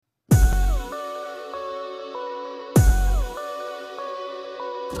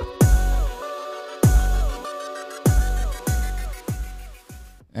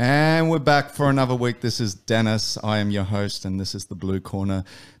And we're back for another week. This is Dennis. I am your host, and this is the Blue Corner.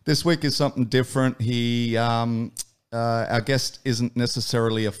 This week is something different. Our guest isn't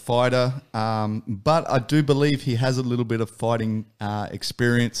necessarily a fighter, but I do believe he has a little bit of fighting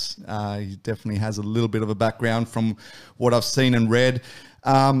experience. He definitely has a little bit of a background from what I've seen and read.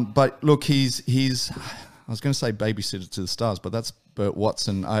 But look, he's I was going to say babysitter to the stars, but that's Burt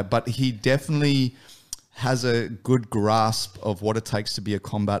Watson. But he definitely has a good grasp of what it takes to be a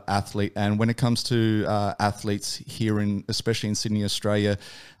combat athlete. And when it comes to athletes here especially in Sydney, Australia,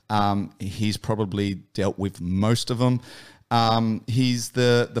 he's probably dealt with most of them. He's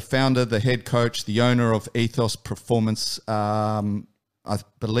the founder, the head coach, the owner of Ethos Performance, I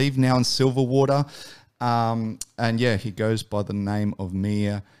believe now in Silverwater. And yeah, he goes by the name of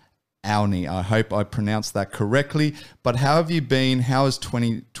Mir Alney. I hope I pronounced that correctly. But how have you been? How has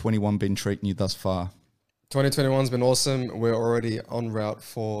 2021 been treating you thus far? 2021's been awesome. We're already en route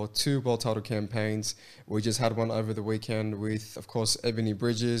for 2 world title campaigns. We just had one over the weekend with, of course, Ebony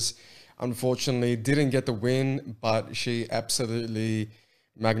Bridges. Unfortunately, didn't get the win, but she absolutely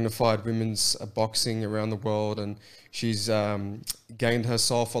magnified women's boxing around the world, and she's gained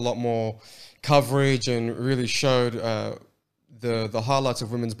herself a lot more coverage and really showed the highlights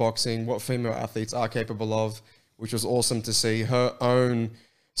of women's boxing, what female athletes are capable of, which was awesome to see. Her own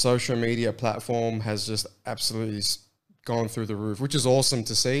social media platform has just absolutely gone through the roof, which is awesome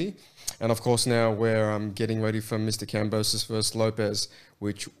to see. And of course, now we're getting ready for Mr. Kambosos versus Lopez,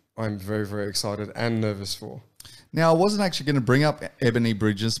 which I'm very, very excited and nervous for. Now, I wasn't actually going to bring up Ebony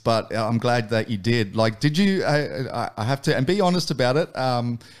Bridges, but I'm glad that you did. Like, did you, I have to, and be honest about it,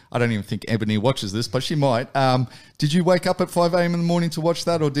 I don't even think Ebony watches this, but she might. Did you wake up at 5 a.m. in the morning to watch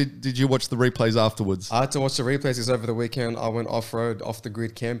that, or did you watch the replays afterwards? I had to watch the replays because over the weekend I went off-road,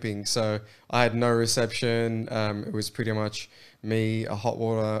 off-the-grid camping, so I had no reception. It was pretty much me, a hot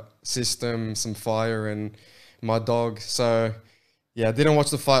water system, some fire, and my dog. So yeah, I didn't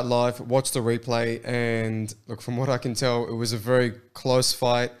watch the fight live, watched the replay, and look, from what I can tell, it was a very close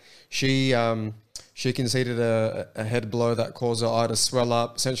fight. She conceded a head blow that caused her eye to swell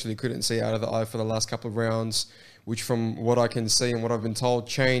up, essentially couldn't see out of the eye for the last couple of rounds, which from what I can see and what I've been told,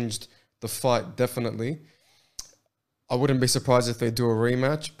 changed the fight definitely. I wouldn't be surprised if they do a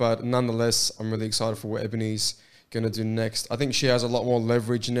rematch, but nonetheless, I'm really excited for what Ebony's going to do next. I think she has a lot more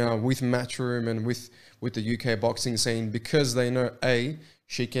leverage now with Matchroom and with the UK boxing scene, because they know, A,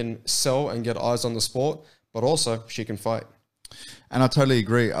 she can sell and get eyes on the sport, but also she can fight. And I totally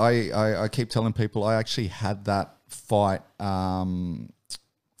agree. I keep telling people I actually had that fight 4-4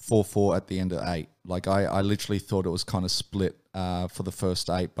 at the end of 8. Like I literally thought it was kind of split for the first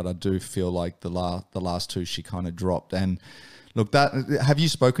 8, but I do feel like the last 2 she kind of dropped. And look, have you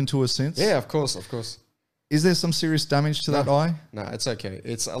spoken to her since? Yeah, of course, of course. Is there some serious damage to that eye? No, it's okay.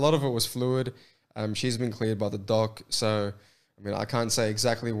 A lot of it was fluid. She's been cleared by the doc, so I mean I can't say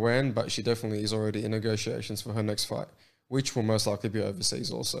exactly when, but she definitely is already in negotiations for her next fight, which will most likely be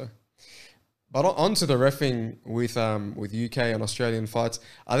overseas also. But on to the reffing with UK and Australian fights.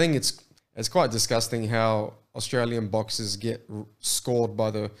 I think it's quite disgusting how Australian boxers get scored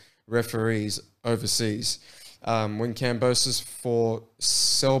by the referees overseas. When Kambosos fought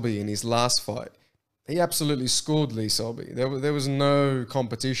Selby in his last fight, he absolutely schooled Lee Selby. There was no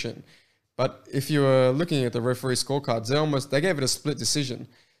competition. But if you were looking at the referee scorecards, they gave it a split decision.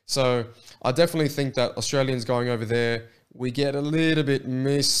 So I definitely think that Australians going over there, we get a little bit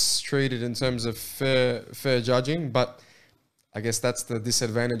mistreated in terms of fair judging. But I guess that's the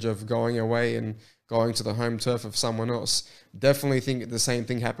disadvantage of going away and going to the home turf of someone else. Definitely think the same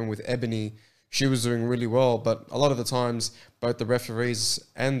thing happened with Ebony. She was doing really well, but a lot of the times, both the referees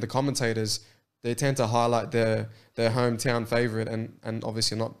and the commentators, they tend to highlight their hometown favourite and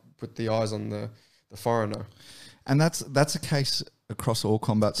obviously not put the eyes on the foreigner. And that's a case across all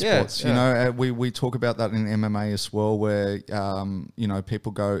combat sports. You know, we talk about that in MMA as well, where you know,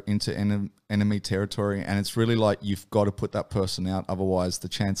 people go into enemy territory, and it's really like you've got to put that person out, otherwise the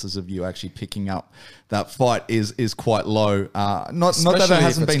chances of you actually picking up that fight is quite low. Not that it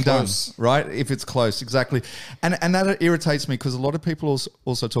hasn't been done, right? If it's close, exactly. And that irritates me, because a lot of people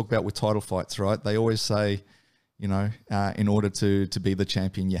also talk about with title fights, right? They always say, you know, in order to be the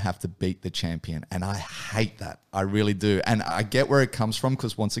champion, you have to beat the champion. And I hate that. I really do. And I get where it comes from,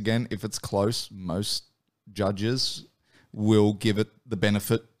 because once again, if it's close, most judges will give it the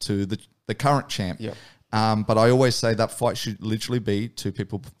benefit to the current champ. Yep. But I always say that fight should literally be 2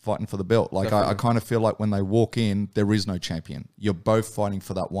 people fighting for the belt. Like I kind of feel like when they walk in, there is no champion. You're both fighting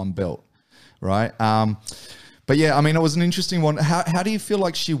for that one belt, right? But But yeah, I mean, it was an interesting one. How do you feel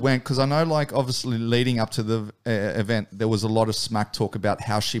like she went? Because I know, like, obviously leading up to the event, there was a lot of smack talk about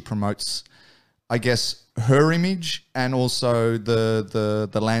how she promotes, I guess, her image and also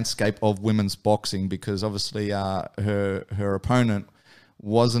the landscape of women's boxing, because obviously her opponent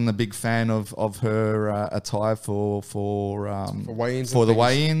wasn't a big fan of her attire for weigh-ins for the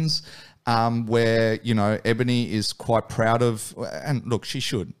weigh-ins, where, you know, Ebony is quite proud of, and look, she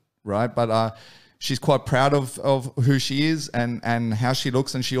should, right? But she's quite proud of who she is and how she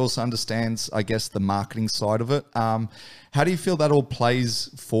looks, and she also understands, I guess, the marketing side of it. How do you feel that all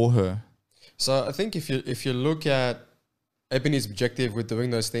plays for her? So I think if you look at Ebony's objective with doing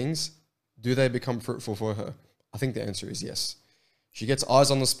those things, do they become fruitful for her? I think the answer is yes. She gets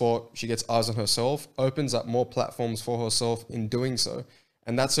eyes on the sport, she gets eyes on herself, opens up more platforms for herself in doing so,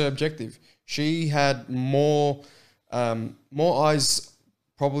 and that's her objective. She had more eyes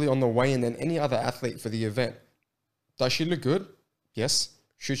probably on the weigh-in than any other athlete for the event. Does she look good? Yes.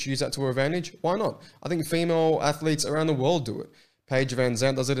 Should she use that to her advantage? Why not? I think female athletes around the world do it. Paige Van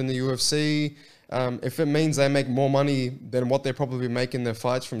Zandt does it in the UFC. If it means they make more money than what they're probably making their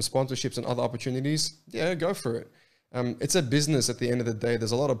fights from sponsorships and other opportunities, yeah, go for it. It's a business at the end of the day.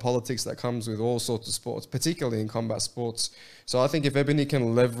 There's a lot of politics that comes with all sorts of sports, particularly in combat sports. So I think if Ebony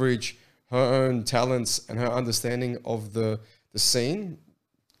can leverage her own talents and her understanding of the scene,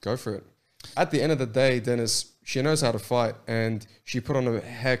 go for it. At the end of the day, Dennis, she knows how to fight, and she put on a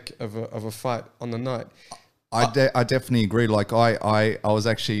heck of a fight on the night. I definitely agree. Like I was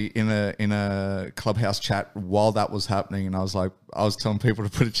actually in a clubhouse chat while that was happening, and I was telling people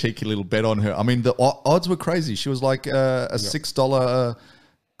to put a cheeky little bet on her. I mean, the odds were crazy. She was like a $6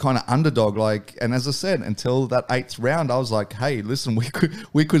 kind of underdog. Like, and as I said, until that 8th round, I was like, hey, listen,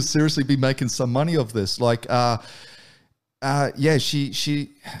 we could seriously be making some money of this. Like, yeah, she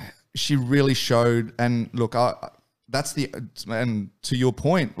really showed. And look, and to your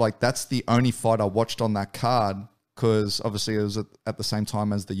point, like, that's the only fight I watched on that card, because obviously it was at the same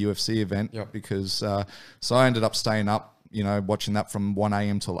time as the UFC event. Yep. Because so I ended up staying up, you know, watching that from 1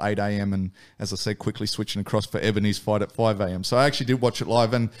 a.m. till 8 a.m. and, as I said, quickly switching across for Ebony's fight at 5 a.m. So I actually did watch it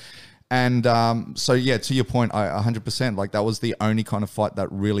live, and so yeah, to your point, I 100%, like, that was the only kind of fight that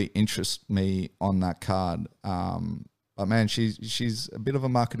really interests me on that card. But man, she's a bit of a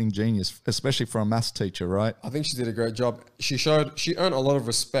marketing genius, especially for a maths teacher, right? I think she did a great job. She earned a lot of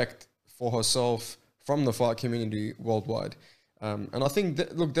respect for herself from the fight community worldwide. And I think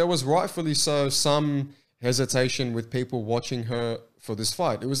that, look, there was rightfully so some hesitation with people watching her for this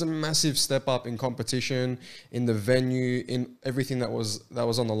fight. It was a massive step up in competition, in the venue, in everything that was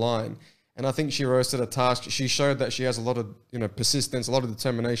on the line. And I think she rose to the task. She showed that she has a lot of, you know, persistence, a lot of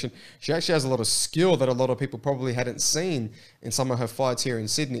determination. She actually has a lot of skill that a lot of people probably hadn't seen in some of her fights here in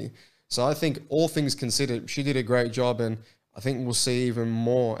Sydney. So I think, all things considered, she did a great job, and I think we'll see even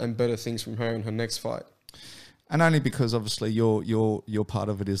more and better things from her in her next fight. And only because obviously your part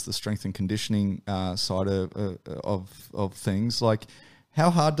of it is the strength and conditioning side of things. Like, how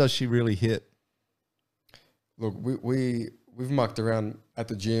hard does she really hit? Look, we've mucked around at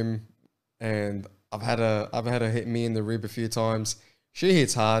the gym, and I've had her hit me in the rib a few times. She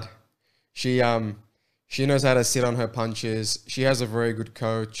hits hard. She knows how to sit on her punches. She has a very good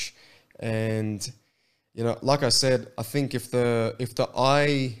coach, and, you know, like I said, I think if the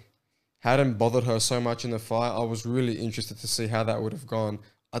eye hadn't bothered her so much in the fight, I was really interested to see how that would have gone.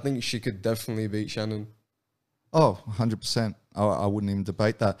 I think she could definitely beat Shannon. Oh, 100%. I wouldn't even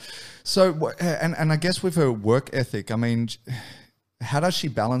debate that. So, and I guess with her work ethic, I mean, how does she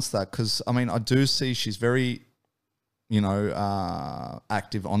balance that? Because, I mean, I do see she's very, you know,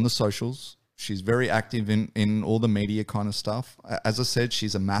 active on the socials. She's very active in all the media kind of stuff. As I said,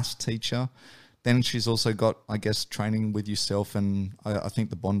 she's a maths teacher. Then she's also got, I guess, training with yourself and I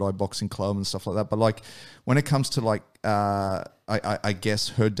think the Bondi Boxing Club and stuff like that. But, like, when it comes to, like, I guess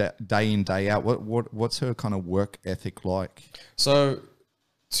her day in, day out, what's her kind of work ethic like? So,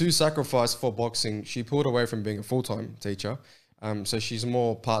 to sacrifice for boxing, she pulled away from being a full-time teacher. So she's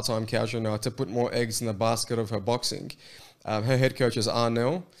more part-time casual now to put more eggs in the basket of her boxing. Her head coach is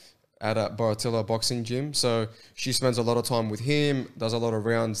Arnell at Boratilla Boxing Gym. So she spends a lot of time with him, does a lot of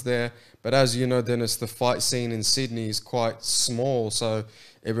rounds there. But as you know, Dennis, the fight scene in Sydney is quite small. So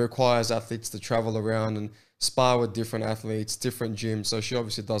it requires athletes to travel around and spar with different athletes, different gyms. So she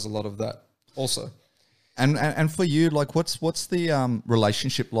obviously does a lot of that also. And for you, like, what's the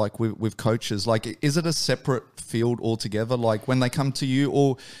relationship like with coaches? Like, is it a separate field altogether? Like when they come to you,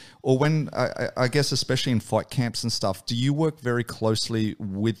 or when I guess especially in fight camps and stuff, do you work very closely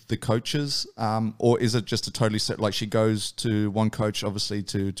with the coaches, or is it just a totally set? Like she goes to one coach, obviously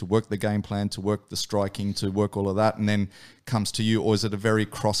to work the game plan, to work the striking, to work all of that, and then comes to you, or is it a very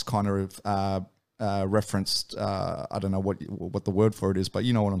cross kind of referenced? I don't know what the word for it is, but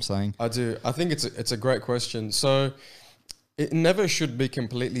you know what I'm saying. I do. I think it's a great question. So it never should be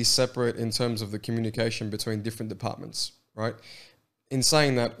completely separate in terms of the communication between different departments, right? In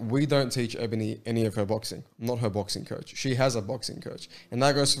saying that, we don't teach Ebony any of her boxing. I'm not her boxing coach. She has a boxing coach. And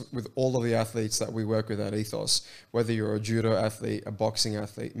that goes with all of the athletes that we work with at Ethos. Whether you're a judo athlete, a boxing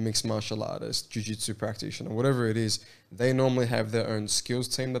athlete, mixed martial artist, jiu-jitsu practitioner, whatever it is, they normally have their own skills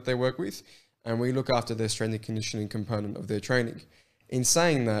team that they work with. And we look after their strength and conditioning component of their training. In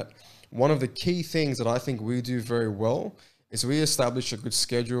saying that, one of the key things that I think we do very well is we establish a good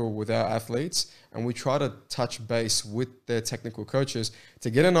schedule with our athletes, and we try to touch base with their technical coaches to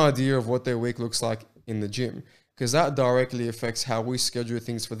get an idea of what their week looks like in the gym, because that directly affects how we schedule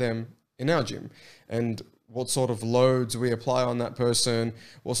things for them in our gym, and what sort of loads we apply on that person,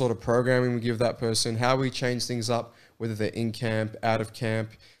 what sort of programming we give that person, how we change things up, whether they're in camp, out of camp.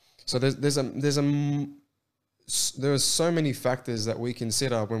 So there are so many factors that we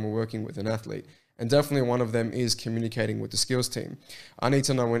consider when we're working with an athlete. And definitely one of them is communicating with the skills team. I need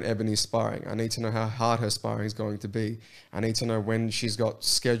to know when Ebony's sparring. I need to know how hard her sparring is going to be. I need to know when she's got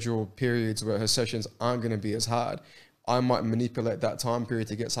scheduled periods where her sessions aren't going to be as hard. I might manipulate that time period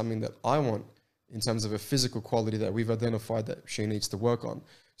to get something that I want in terms of a physical quality that we've identified that she needs to work on.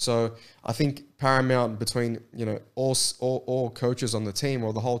 So I think paramount between, all coaches on the team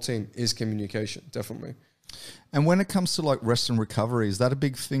or the whole team is communication, definitely. And when it comes to like rest and recovery, is that a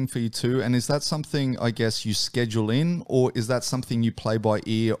big thing for you too? And is that something, I guess, you schedule in, or is that something you play by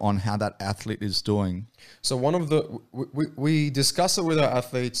ear on how that athlete is doing? So we discuss it with our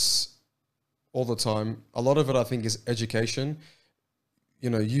athletes all the time. A lot of it, I think, is education.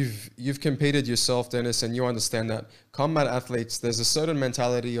 You've competed yourself, Dennis, and you understand that combat athletes, there's a certain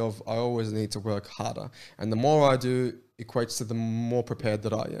mentality of I always need to work harder. And the more I do equates to the more prepared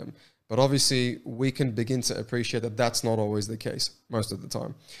that I am. But obviously, we can begin to appreciate that that's not always the case most of the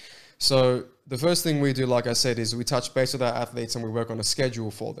time. So the first thing we do, like I said, is we touch base with our athletes and we work on a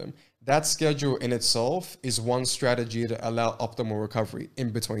schedule for them. That schedule in itself is one strategy to allow optimal recovery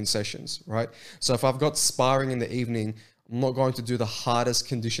in between sessions, right? So if I've got sparring in the evening, I'm not going to do the hardest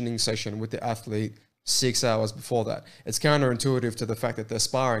conditioning session with the athlete 6 hours before that. It's counterintuitive to the fact that they're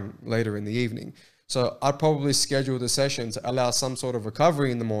sparring later in the evening. So I'd probably schedule the session to allow some sort of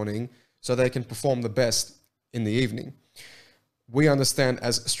recovery in the morning so they can perform the best in the evening. We understand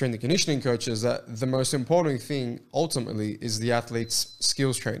as strength and conditioning coaches that the most important thing ultimately is the athlete's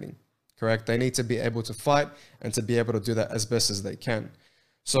skills training, correct? They need to be able to fight and to be able to do that as best as they can.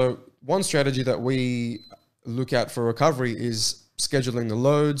 So one strategy that we look at for recovery is scheduling the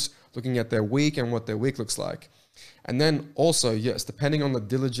loads, looking at their week and what their week looks like. And then also, yes, depending on the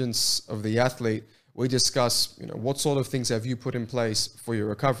diligence of the athlete, we discuss, what sort of things have you put in place for your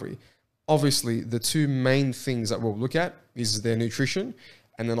recovery? Obviously, the two main things that we'll look at is their nutrition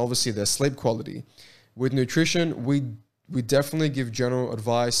and then obviously their sleep quality. With nutrition, we definitely give general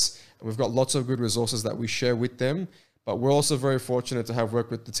advice, and we've got lots of good resources that we share with them. But we're also very fortunate to have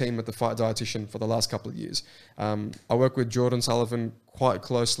worked with the team at the Fight Dietitian for the last couple of years. I work with Jordan Sullivan quite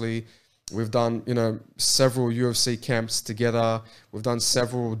closely. We've done, several UFC camps together. We've done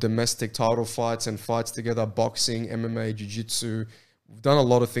several domestic title fights and fights together, boxing, MMA, jiu-jitsu. We've done a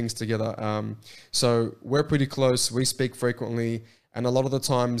lot of things together. So we're pretty close. We speak frequently. And a lot of the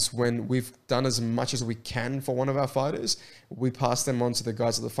times when we've done as much as we can for one of our fighters, we pass them on to the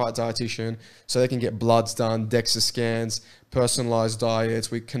guys at the Fight Dietitian so they can get bloods done, DEXA scans, personalized diets.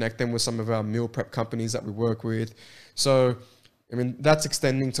 We connect them with some of our meal prep companies that we work with. So, that's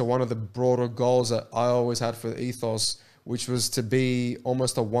extending to one of the broader goals that I always had for Ethos, which was to be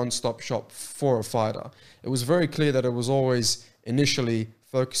almost a one-stop shop for a fighter. It was very clear that it was always initially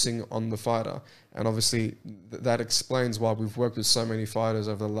focusing on the fighter. And obviously that explains why we've worked with so many fighters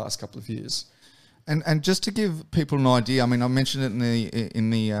over the last couple of years. And just to give people an idea, I mentioned it in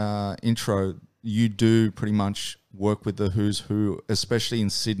the intro, you do pretty much work with the who's who, especially in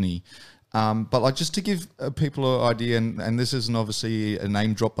Sydney. But like just to give people an idea, and this isn't obviously a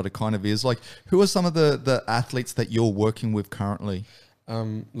name drop, but it kind of is, like who are some of the athletes that you're working with currently?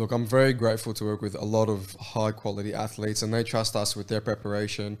 Look, I'm very grateful to work with a lot of high quality athletes, and they trust us with their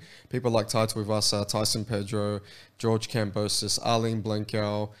preparation. People like Tai Tuivasa, Tyson Pedro, George Kambosos, Arlene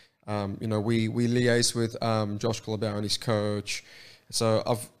Blencow, We liaise with Josh Colabau and his coach.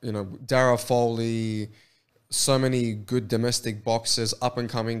 So Dara Foley, so many good domestic boxers, up and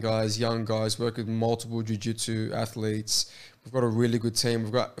coming guys, young guys, work with multiple jiu-jitsu athletes. We've got a really good team.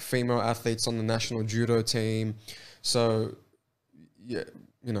 We've got female athletes on the national judo team. So, yeah,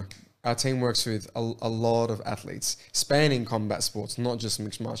 our team works with a lot of athletes spanning combat sports, not just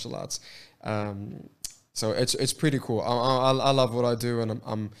mixed martial arts. So it's pretty cool. I love what I do, and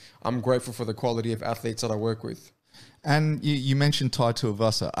I'm grateful for the quality of athletes that I work with. And you mentioned Tai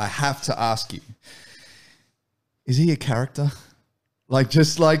Tuivasa. I have to ask you, is he a character?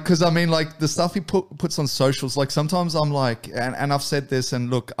 Because I mean, like the stuff he puts on socials, like sometimes I'm like, and I've said this, and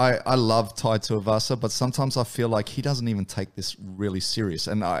look, I love Tai Tuivasa, but sometimes I feel like he doesn't even take this really serious.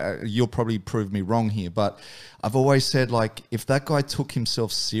 And you'll probably prove me wrong here, but I've always said, like, if that guy took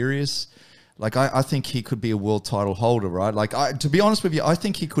himself serious, like I think he could be a world title holder, right? Like, to be honest with you, I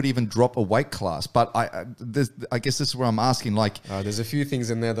think he could even drop a weight class. But I guess this is where I'm asking, like, there's a few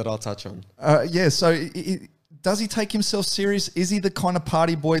things in there that I'll touch on. Yeah, so. Does he take himself serious? Is he the kind of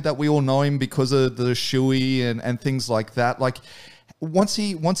party boy that we all know him because of the shoey and things like that? Like, once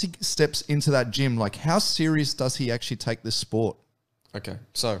he steps into that gym, like, how serious does he actually take this sport? Okay,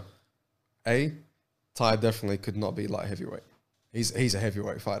 so Tai definitely could not be light heavyweight. He's a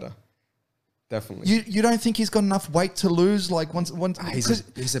heavyweight fighter, definitely. You don't think he's got enough weight to lose? Like once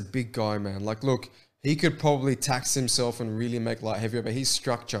he's a big guy, man. Like, look, he could probably tax himself and really make light heavyweight, but his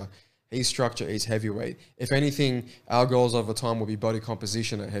structure is heavyweight. If anything, our goals over time will be body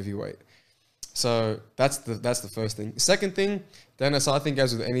composition at heavyweight. So that's the first thing. Second thing, Dennis, I think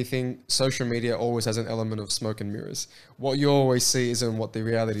as with anything, social media always has an element of smoke and mirrors. What you always see isn't what the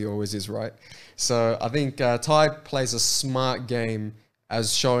reality always is, right? So I think Tai plays a smart game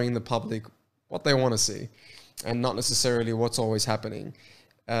as showing the public what they want to see and not necessarily what's always happening.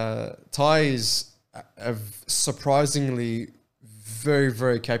 Tai is a surprisingly very,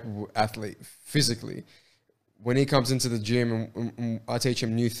 very capable athlete physically. When he comes into the gym and I teach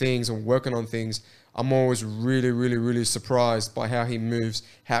him new things and working on things, I'm always really, really, really surprised by how he moves,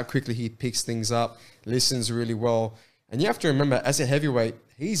 how quickly he picks things up, listens really well. And you have to remember, as a heavyweight,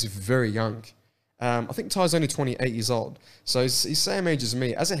 he's very young. I think Tai's only 28 years old. So he's the same age as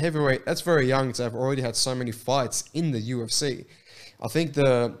me. As a heavyweight, that's very young to have already had so many fights in the UFC. I think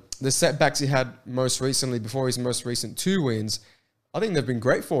the setbacks he had most recently, before his most recent 2 wins, I think they've been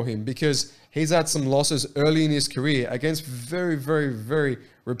great for him because he's had some losses early in his career against very, very, very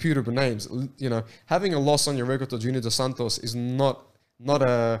reputable names. Having a loss on your record to Junior Dos Santos is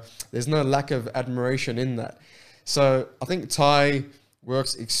there's no lack of admiration in that. So I think Tai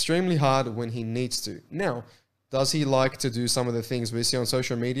works extremely hard when he needs to. Now, does he like to do some of the things we see on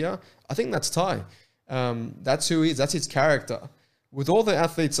social media? I think that's Tai. That's who he is. That's his character. With all the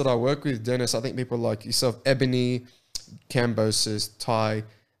athletes that I work with, Dennis, I think people like yourself, Ebony, Kambosos, Tai,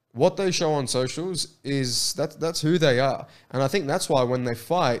 what they show on socials is that's who they are. And I think that's why when they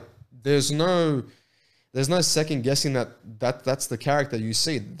fight, there's no second guessing that's the character you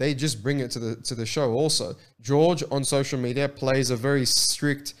see. They just bring it to the show also. George on social media plays a very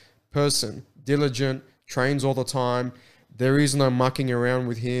strict person, diligent, trains all the time. There is no mucking around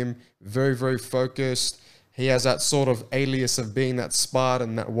with him, very, very focused. He has that sort of alias of being that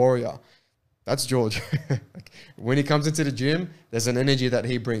Spartan, that warrior. That's George. When he comes into the gym, there's an energy that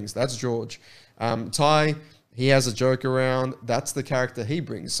he brings. That's George. Tai, he has a joke around. That's the character he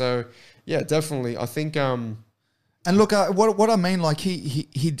brings. So, yeah, definitely. I think... And look, what I mean, like,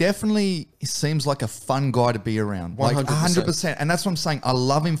 he definitely seems like a fun guy to be around. 100%. Like, 100%. And that's what I'm saying. I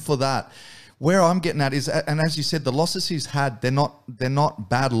love him for that. Where I'm getting at is, and as you said, the losses he's had, they're not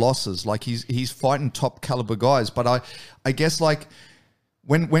bad losses. Like, he's fighting top caliber guys. But I guess, like...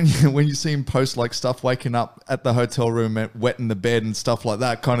 When you see him post like stuff waking up at the hotel room wet in the bed and stuff like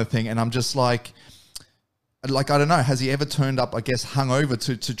that kind of thing, and I'm just like I don't know, has he ever turned up, I guess, hungover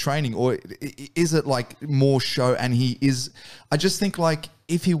to training, or is it like more show? And I just think, like,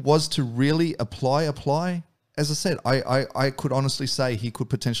 if he was to really apply, as I said, I could honestly say he could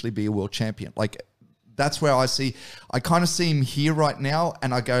potentially be a world champion. Like, that's where I kind of see him here right now,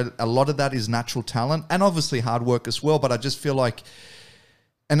 and I go, a lot of that is natural talent and obviously hard work as well, but I just feel like,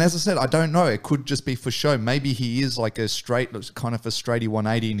 and as I said, I don't know. It could just be for show. Maybe he is like a kind of a straighty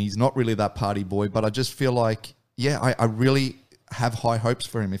 180 and he's not really that party boy. But I just feel like, yeah, I really have high hopes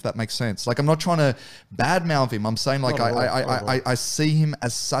for him, if that makes sense. Like, I'm not trying to badmouth him. I'm saying, like, I see him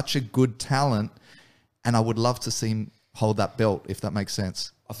as such a good talent, and I would love to see him hold that belt, if that makes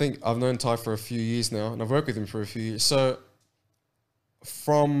sense. I think I've known Tai for a few years now, and I've worked with him for a few years. So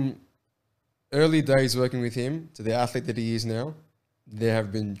from early days working with him to the athlete that he is now, there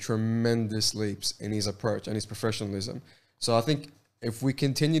have been tremendous leaps in his approach and his professionalism. So I think if we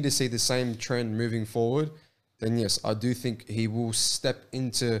continue to see the same trend moving forward, then yes, I do think he will step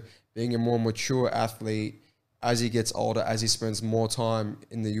into being a more mature athlete as he gets older, as he spends more time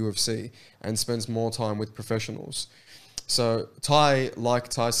in the UFC and spends more time with professionals. So Tai, like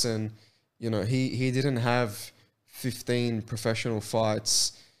Tyson, you know, he didn't have 15 professional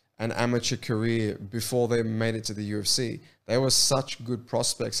fights, an amateur career before they made it to the UFC. They were such good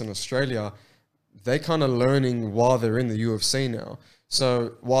prospects in Australia. They're kind of learning while they're in the UFC now.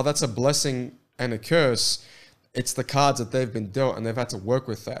 So while that's a blessing and a curse, it's the cards that they've been dealt and they've had to work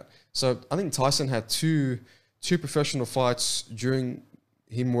with that. So I think Tyson had two professional fights during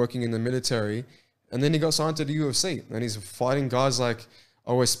him working in the military, and then he got signed to the UFC and he's fighting guys like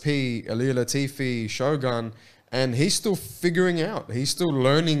OSP, Ilir Latifi, Shogun, and he's still figuring out. He's still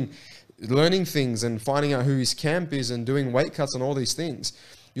learning things and finding out who his camp is and doing weight cuts and all these things.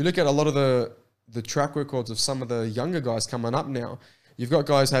 You look at a lot of the track records of some of the younger guys coming up now. You've got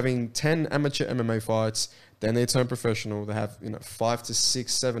guys having 10 amateur MMA fights, then they turn professional. They have 5 to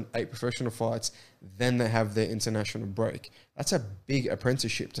 6, 7, 8 professional fights. Then they have their international break. That's a big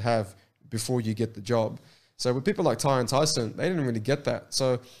apprenticeship to have before you get the job. So with people like Tai and Tyson, they didn't really get that.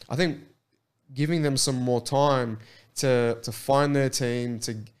 So I think giving them some more time to find their team,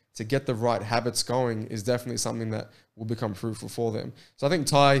 to get the right habits going is definitely something that will become fruitful for them. So I think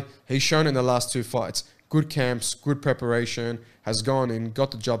Tai, he's shown in the last 2 fights, good camps, good preparation, has gone in,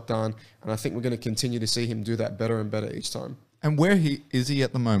 got the job done, and I think we're going to continue to see him do that better and better each time. And where is he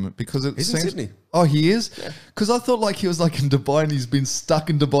at the moment? Because he's in Sydney. Oh, he is? Because I thought like he was like in Dubai and he's been stuck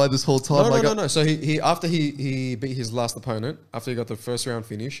in Dubai this whole time. No. So he after he beat his last opponent, after he got the first round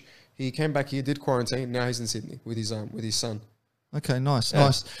finish, he came back here, did quarantine. Now he's in Sydney with his son. Okay, nice.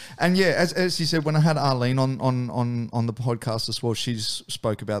 And yeah, as you said, when I had Arlene on the podcast as well, she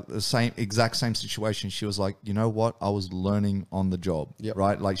spoke about the exact same situation. She was like, you know what? I was learning on the job,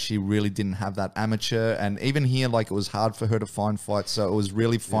 right? Like she really didn't have that amateur, and even here, like it was hard for her to find fights. So it was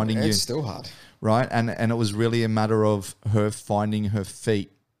really finding it's still hard, right? And it was really a matter of her finding her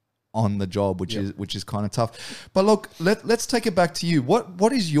feet on the job, which is kind of tough. But look, let's take it back to you.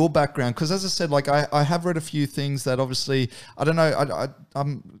 What is your background? Because as I said, like I have read a few things that obviously, I don't know,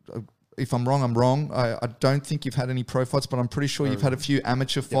 I'm if I'm wrong, I'm wrong. I don't think you've had any pro fights, but I'm pretty sure you've had a few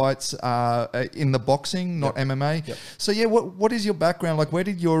amateur fights in the boxing, not MMA. So yeah, what is your background? Like where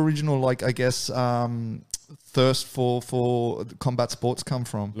did your original, like, I guess, thirst for combat sports come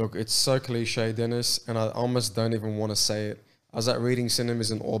from? Look, it's so cliche, Dennis, and I almost don't even want to say it. I was at Reading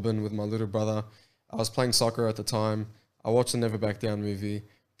Cinemas in Auburn with my little brother. I was playing soccer at the time. I watched the Never Back Down movie.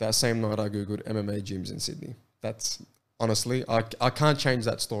 That same night I Googled MMA gyms in Sydney. That's, honestly, I can't change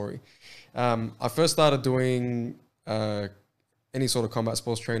that story. I first started doing any sort of combat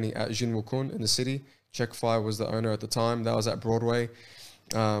sports training at Jin Woo Kun in the city. Check Fire was the owner at the time. That was at Broadway.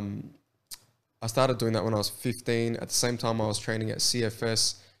 I started doing that when I was 15. At the same time, I was training at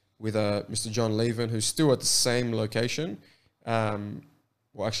CFS with Mr. John Levin, who's still at the same location.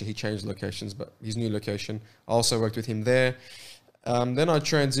 Well, actually, he changed locations, but his new location. I also worked with him there. Then I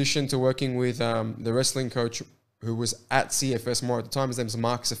transitioned to working with the wrestling coach who was at CFS more at the time. His name is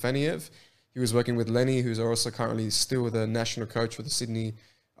Mark Stefaniev. He was working with Lenny, who's also currently still the national coach for the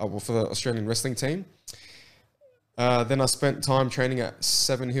for the Australian wrestling team. Then I spent time training at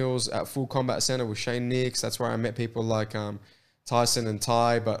Seven Hills at Full Combat Center with Shane Nix. That's where I met people like Tyson and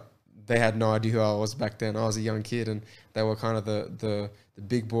Tai, but they had no idea who I was back then. I was a young kid, and they were kind of the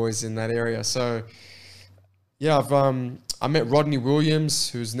big boys in that area. So, yeah, I met Rodney Williams,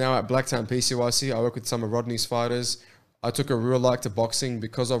 who's now at Blacktown PCYC. I work with some of Rodney's fighters. I took a real like to boxing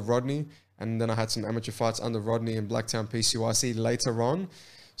because of Rodney, and then I had some amateur fights under Rodney in Blacktown PCYC later on.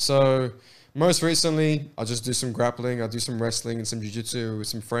 So most recently, I just do some grappling. I do some wrestling and some jiu-jitsu with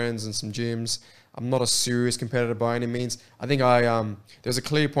some friends and some gyms. I'm not a serious competitor by any means. I think there's a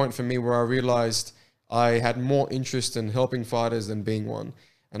clear point for me where I realized I had more interest in helping fighters than being one.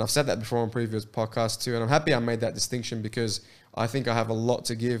 And I've said that before on previous podcasts too. And I'm happy I made that distinction because I think I have a lot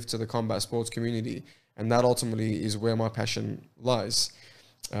to give to the combat sports community. And that ultimately is where my passion lies.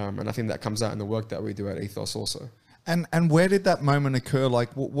 And I think that comes out in the work that we do at Ethos also. And where did that moment occur?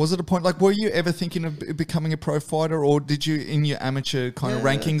 Like, was it a point, like, were you ever thinking of becoming a pro fighter, or did you, in your amateur kind of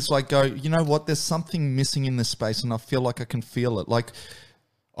rankings, like go, you know what, there's something missing in this space and I feel like I can feel it? Like,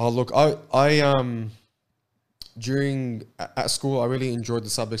 oh, look, during at school, I really enjoyed the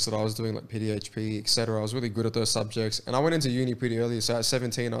subjects that I was doing, like PDHP, etc. I was really good at those subjects. And I went into uni pretty early. So at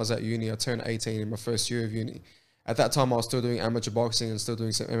 17, I was at uni. I turned 18 in my first year of uni. At that time, I was still doing amateur boxing and still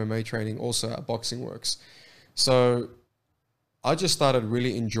doing some MMA training also at Boxing Works. So I just started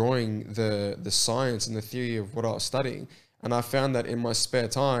really enjoying the science and the theory of what I was studying. And I found that in my spare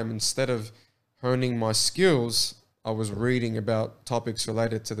time, instead of honing my skills, I was reading about topics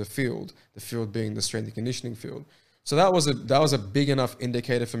related to the field being the strength and conditioning field. So that was a big enough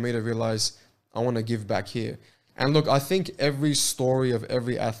indicator for me to realize I want to give back here. And look, I think every story of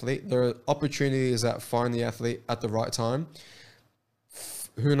every athlete, there are opportunities that find the athlete at the right time.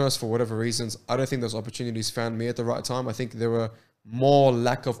 Who knows, for whatever reasons, I don't think those opportunities found me at the right time. I think there were more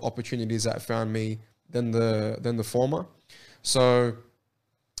lack of opportunities that found me than the former. So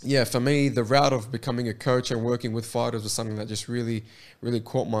yeah, for me, the route of becoming a coach and working with fighters was something that just really, really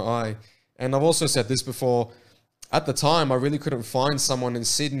caught my eye. And I've also said this before, at the time, I really couldn't find someone in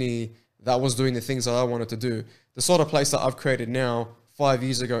Sydney that was doing the things that I wanted to do. The sort of place that I've created now, 5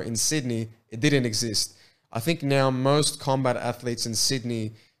 years ago in Sydney, it didn't exist. I think now most combat athletes in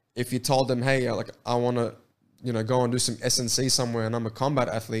Sydney, if you told them, hey, like I want to, go and do some S&C somewhere and I'm a combat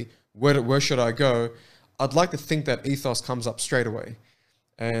athlete, where should I go? I'd like to think that ethos comes up straight away.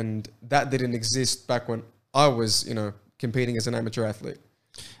 And that didn't exist back when I was, competing as an amateur athlete.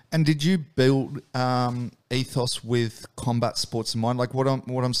 And did you build ethos with combat sports in mind? Like what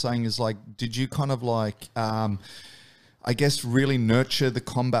I'm saying is, like, did you kind of like, I guess, really nurture the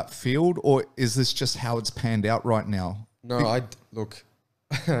combat field, or is this just how it's panned out right now? No, look.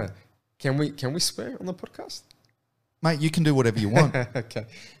 Can we swear on the podcast? Mate, you can do whatever you want. Okay.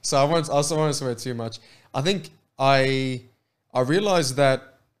 So I also won't swear too much. I think I realized that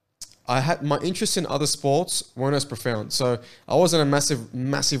I had my interest in other sports weren't as profound. So I wasn't a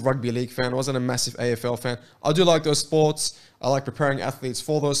massive rugby league fan. I wasn't a massive AFL fan. I do like those sports. I like preparing athletes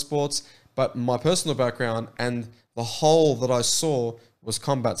for those sports. But my personal background and the hole that I saw was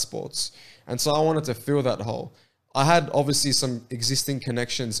combat sports. And so I wanted to fill that hole. I had obviously some existing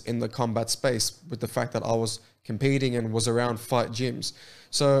connections in the combat space with the fact that I was competing and was around fight gyms.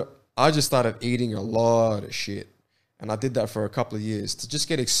 So I just started eating a lot of shit. And I did that for a couple of years to just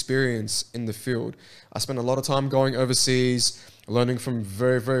get experience in the field. I spent a lot of time going overseas, learning from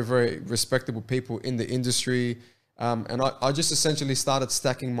very, very, very respectable people in the industry. And I just essentially started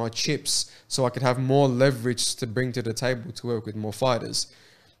stacking my chips so I could have more leverage to bring to the table to work with more fighters.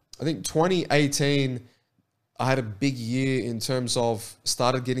 I think 2018, I had a big year in terms of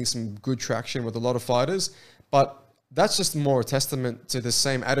started getting some good traction with a lot of fighters. But that's just more a testament to the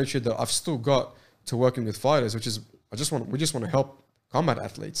same attitude that I've still got to working with fighters, which is we just want to help combat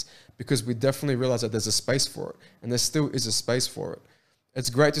athletes, because we definitely realize that there's a space for it, and there still is a space for it. It's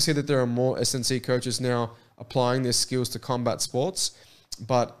great to see that there are more S&C coaches now applying their skills to combat sports,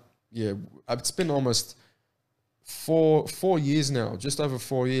 but yeah, it's been almost four years now, just over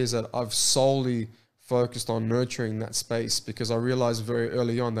 4 years, that I've solely focused on nurturing that space, because I realized very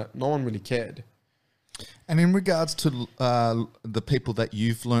early on that no one really cared. And in regards to the people that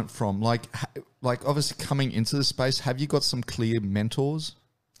you've learnt from, like obviously coming into the space, have you got some clear mentors?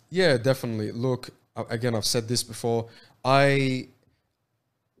 Yeah, definitely. Look, again, I've said this before. I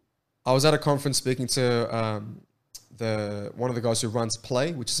was at a conference speaking to one of the guys who runs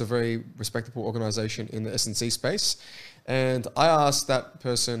Play, which is a very respectable organization in the S&C space. And I asked that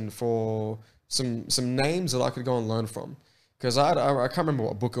person for some names that I could go and learn from. Because I can't remember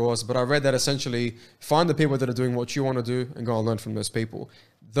what book it was, but I read that essentially find the people that are doing what you want to do and go and learn from those people.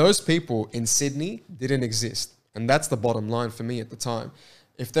 Those people in Sydney didn't exist. And that's the bottom line for me at the time.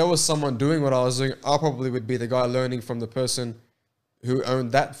 If there was someone doing what I was doing, I probably would be the guy learning from the person who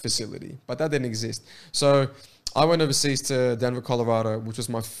owned that facility. But that didn't exist. So I went overseas to Denver, Colorado, which was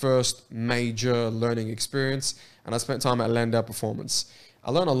my first major learning experience. And I spent time at Landau Performance. I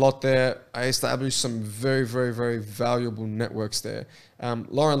learned a lot there. I established some very, very, very valuable networks there.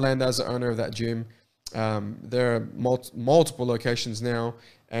 Lauren Landau is the owner of that gym. There are multiple locations now,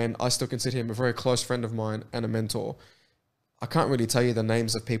 and I still consider him a very close friend of mine and a mentor. I can't really tell you the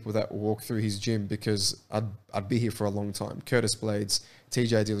names of people that walk through his gym, because I'd be here for a long time. Curtis Blades,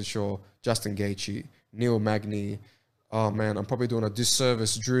 TJ Dillashaw, Justin Gaethje, Neil Magny. Oh man, I'm probably doing a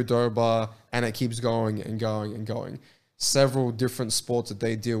disservice. Drew Dobar, and it keeps going and going and going. Several different sports that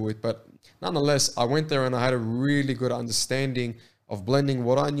they deal with, but nonetheless, I went there and I had a really good understanding of blending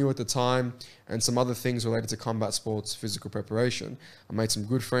what I knew at the time and some other things related to combat sports, physical preparation. I made some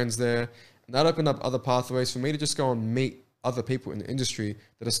good friends there, and that opened up other pathways for me to just go and meet other people in the industry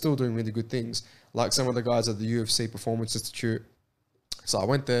that are still doing really good things, like some of the guys at the UFC Performance Institute. So I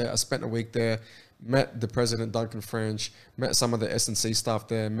went there, I spent a week there, met the president, Duncan French, met some of the S&C staff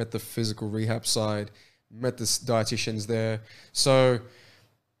there, met the physical rehab side, met the dietitians there. So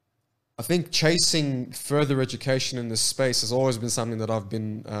I think chasing further education in this space has always been something that I've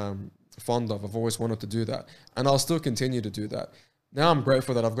been fond of. I've always wanted to do that, and I'll still continue to do that. Now I'm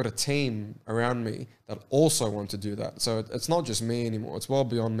grateful that I've got a team around me that also want to do that. So it's not just me anymore. It's well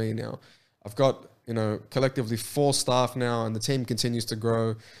beyond me now. I've got, collectively 4 staff now, and the team continues to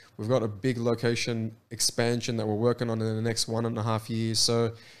grow. We've got a big location expansion that we're working on in the next 1.5 years.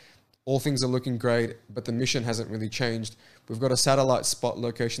 So all things are looking great, but the mission hasn't really changed. We've got a satellite spot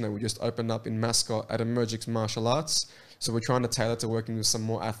location that we just opened up in Mascot at Emergix Martial Arts. So we're trying to tailor to working with some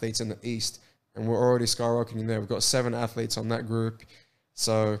more athletes in the East, and we're already skyrocketing there. We've got 7 athletes on that group.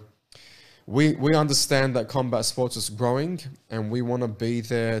 So we understand that combat sports is growing, and we want to be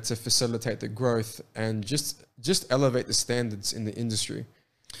there to facilitate the growth and just elevate the standards in the industry.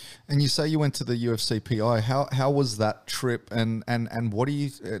 And you say you went to the UFC PI. How was that trip? And what do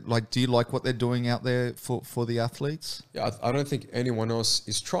you like? Do you like what they're doing out there for the athletes? Yeah, I don't think anyone else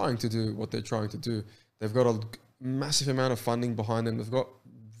is trying to do what they're trying to do. They've got a massive amount of funding behind them. They've got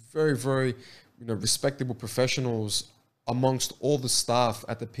very, very respectable professionals amongst all the staff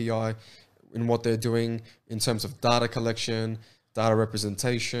at the PI in what they're doing in terms of data collection, data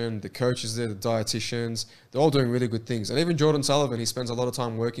representation, the coaches there, the dietitians, they're all doing really good things. And even Jordan Sullivan, he spends a lot of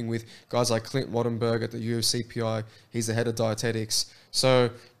time working with guys like Clint Wattenberg at the UFC PI. He's the head of dietetics. So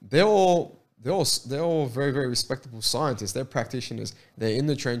they're all very, very respectable scientists. They're practitioners. They're in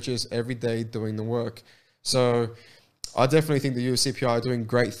the trenches every day doing the work. So I definitely think the UFC PI are doing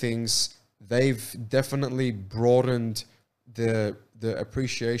great things. They've definitely broadened the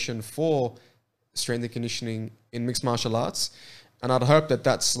appreciation for strength and conditioning in mixed martial arts. And I'd hope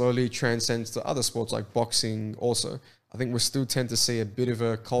that slowly transcends to other sports like boxing also. I think we still tend to see a bit of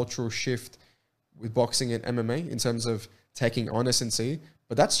a cultural shift with boxing and MMA in terms of taking on S&C,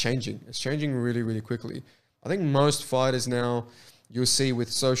 but that's changing. It's changing really, really quickly. I think most fighters now, you'll see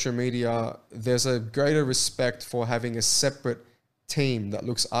with social media, there's a greater respect for having a separate team that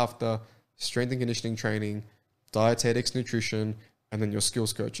looks after strength and conditioning training, dietetics, nutrition, and then your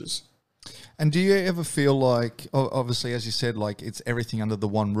skills coaches. And do you ever feel like, obviously, as you said, like it's everything under the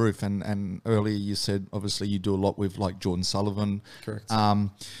one roof, and earlier you said, obviously, you do a lot with like Jordan Sullivan. Correct.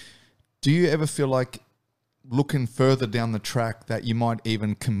 Do you ever feel like looking further down the track that you might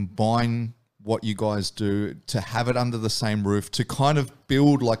even combine what you guys do to have it under the same roof, to kind of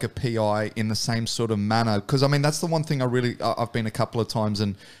build like a PI in the same sort of manner? Because I mean, that's the one thing I've been a couple of times,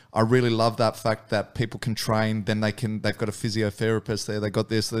 and I really love that fact that people can train, then they've got a physiotherapist there, they got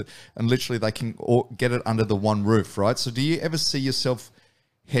this, and literally they can get it under the one roof, right? So do you ever see yourself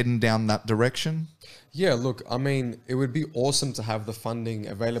heading down that direction? Yeah, look, I mean, it would be awesome to have the funding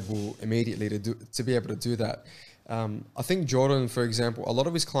available immediately to be able to do that. I think Jordan, for example, a lot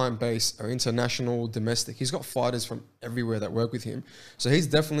of his client base are international, domestic. He's got fighters from everywhere that work with him. So he's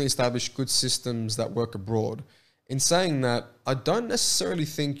definitely established good systems that work abroad. In saying that, I don't necessarily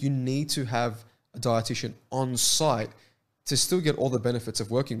think you need to have a dietitian on site to still get all the benefits of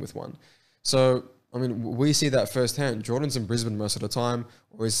working with one. So, I mean, we see that firsthand. Jordan's in Brisbane most of the time,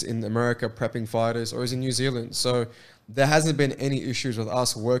 or is in America prepping fighters, or is in New Zealand. So there hasn't been any issues with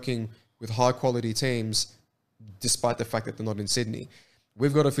us working with high quality teams despite the fact that they're not in Sydney.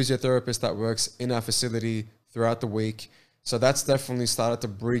 We've got a physiotherapist that works in our facility throughout the week. So that's definitely started to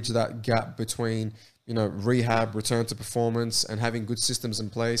bridge that gap between, rehab, return to performance, and having good systems in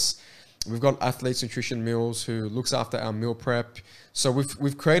place. We've got Athletes Nutrition Meals who looks after our meal prep. So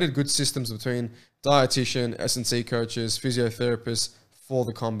we've created good systems between dietitian, S&C coaches, physiotherapists for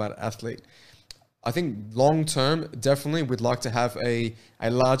the combat athlete. I think long term, definitely we'd like to have a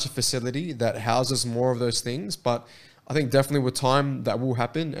larger facility that houses more of those things. But I think definitely with time that will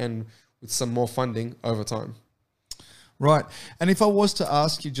happen, and with some more funding over time. Right. And if I was to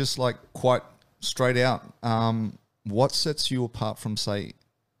ask you just like quite straight out, what sets you apart from, say,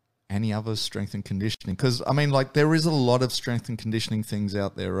 any other strength and conditioning? Because I mean, like, there is a lot of strength and conditioning things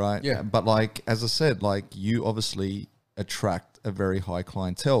out there, right? Yeah. But like, as I said, like, you obviously attract a very high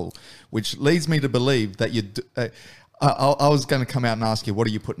clientele, which leads me to believe that you I was going to come out and ask you, what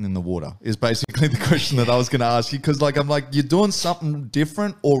are you putting in the water, is basically the question that I was going to ask you. Because like, I'm like, you're doing something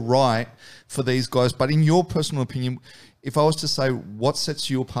different or right for these guys. But in your personal opinion, if I was to say what sets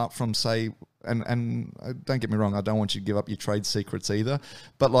you apart from, say, and don't get me wrong, I don't want you to give up your trade secrets either,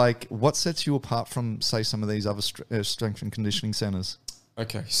 but like, what sets you apart from, say, some of these other strength and conditioning centers?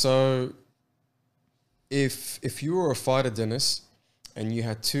 Okay, so if you were a fighter, Dennis, and you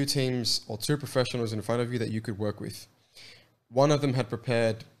had 2 teams or 2 professionals in front of you that you could work with, one of them had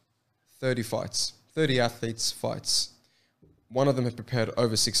prepared 30 fights, 30 athletes fights. One of them had prepared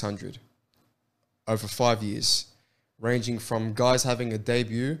over 600 over 5 years, ranging from guys having a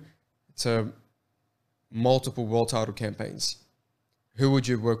debut to multiple world title campaigns. Who would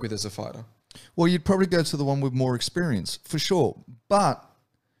you work with as a fighter? Well, you'd probably go to the one with more experience, for sure. But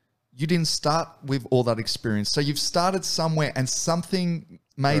you didn't start with all that experience. So you've started somewhere and something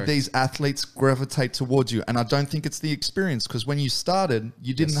made Correct. these athletes gravitate towards you. And I don't think it's the experience, because when you started,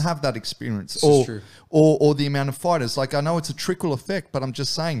 you didn't Yes. have that experience This is true. or the amount of fighters. Like, I know it's a trickle effect, but I'm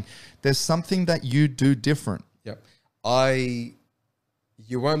just saying there's something that you do different. Yep.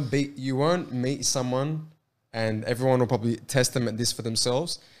 You won't meet someone, and everyone will probably testament this for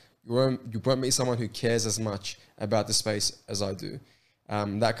themselves. You won't meet someone who cares as much about the space as I do.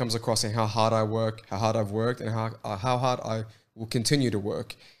 That comes across in how hard I work, how hard I've worked, and how hard I will continue to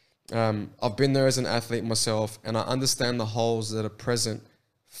work. I've been there as an athlete myself, and I understand the holes that are present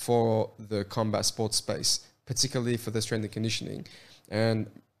for the combat sports space, particularly for the strength and conditioning. And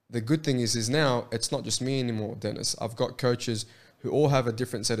the good thing is now it's not just me anymore, Dennis. I've got coaches who all have a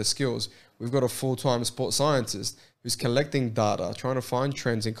different set of skills. We've got a full-time sports scientist who's collecting data, trying to find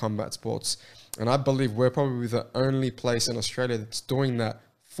trends in combat sports. And I believe we're probably the only place in Australia that's doing that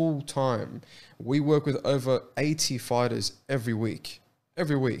full-time. We work with over 80 fighters every week,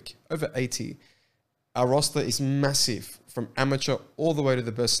 over 80. Our roster is massive, from amateur all the way to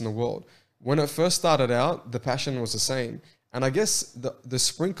the best in the world. When it first started out, the passion was the same. And I guess the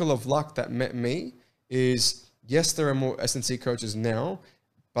sprinkle of luck that met me is, yes, there are more S&C coaches now,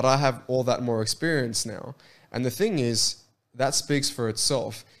 but I have all that more experience now. And the thing is, that speaks for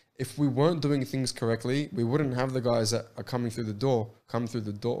itself. If we weren't doing things correctly, we wouldn't have the guys that are coming through the door, come through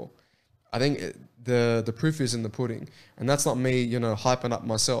the door. I think the proof is in the pudding. And that's not me, hyping up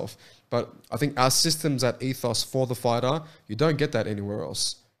myself. But I think our systems at Ethos for the fighter, you don't get that anywhere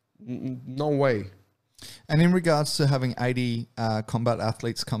else. No way. And in regards to having 80 combat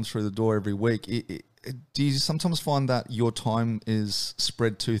athletes come through the door every week, do you sometimes find that your time is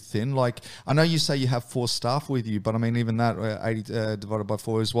spread too thin? Like, I know you say you have 4 staff with you, but I mean, even that 80 divided by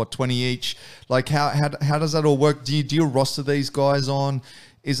 4 is what, 20 each? Like, how does that all work? Do you roster these guys on?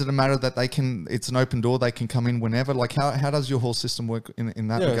 Is it a matter that it's an open door, they can come in whenever? Like, how does your whole system work in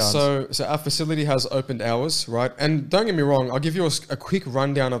that regard? So our facility has opened hours, right? And don't get me wrong, I'll give you a quick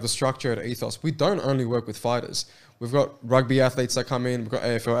rundown of the structure at Ethos. We don't only work with fighters. We've got rugby athletes that come in, we've got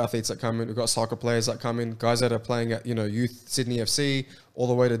AFL athletes that come in, we've got soccer players that come in, guys that are playing at, youth Sydney FC, all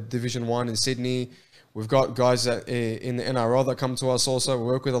the way to Division 1 in Sydney. We've got guys that in the NRL that come to us also. We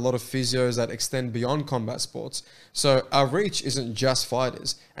work with a lot of physios that extend beyond combat sports. So our reach isn't just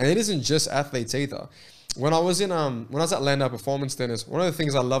fighters, and it isn't just athletes either. When I was at Landau Performance Dennis, one of the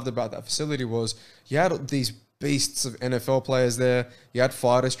things I loved about that facility was you had these beasts of NFL players there. You had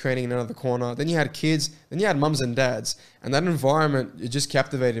fighters training in another corner. Then you had kids. Then you had mums and dads. And that environment, it just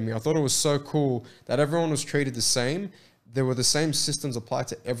captivated me. I thought it was so cool that everyone was treated the same. There were the same systems applied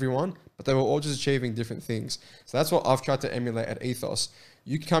to everyone, but they were all just achieving different things. So that's what I've tried to emulate at Ethos.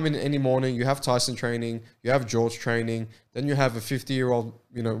 You can come in any morning, you have Tyson training, you have George training, then you have a 50-year-old,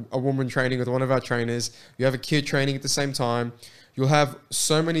 a woman training with one of our trainers, you have a kid training at the same time. You'll have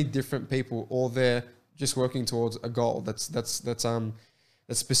so many different people all there just working towards a goal that's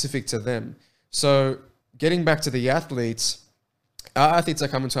specific to them. So getting back to the athletes, our athletes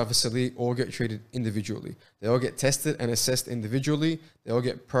that come into our facility all get treated individually. They all get tested and assessed individually. They all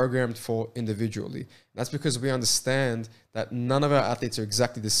get programmed for individually. That's because we understand that none of our athletes are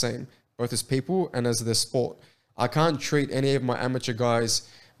exactly the same, both as people and as their sport. I can't treat any of my amateur guys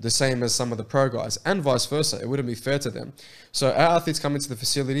the same as some of the pro guys, and vice versa. It wouldn't be fair to them. So our athletes come into the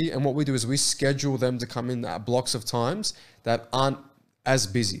facility, and what we do is we schedule them to come in at blocks of times that aren't as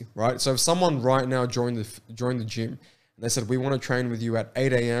busy, right? So if someone right now joined the gym, they said, we want to train with you at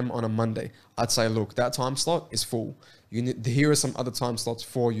 8 a.m. on a Monday, I'd say, look, that time slot is full. Here are some other time slots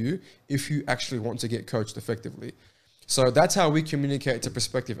for you if you actually want to get coached effectively. So that's how we communicate to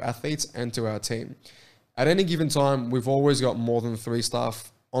prospective athletes and to our team. At any given time, we've always got more than 3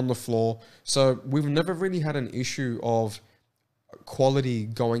 staff on the floor. So we've never really had an issue of quality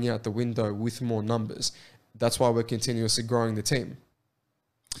going out the window with more numbers. That's why we're continuously growing the team.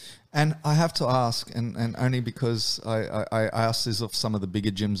 And I have to ask, and only because I asked this of some of the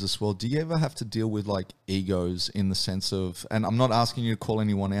bigger gyms as well, do you ever have to deal with like egos in the sense of, and I'm not asking you to call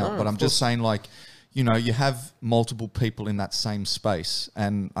anyone out, but I'm just saying like, you have multiple people in that same space.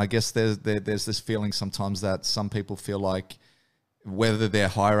 And I guess there's this feeling sometimes that some people feel like, whether they're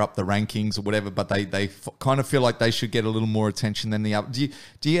higher up the rankings or whatever, but they kind of feel like they should get a little more attention than the other.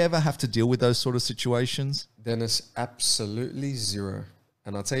 Do you ever have to deal with those sort of situations? Dennis, absolutely zero.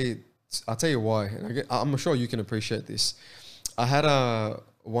 And I'll tell you why. And I'm sure you can appreciate this. I had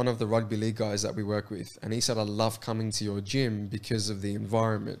one of the rugby league guys that we work with, and he said, I love coming to your gym because of the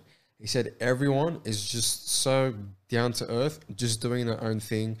environment. He said everyone is just so down to earth, just doing their own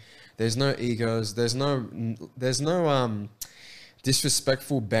thing. There's no egos. There's no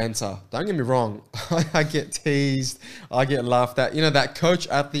disrespectful banter. Don't get me wrong. I get teased. I get laughed at. You know, that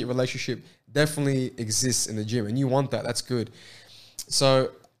coach-athlete relationship definitely exists in the gym, and you want that. That's good.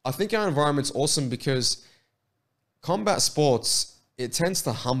 So I think our environment's awesome because combat sports, it tends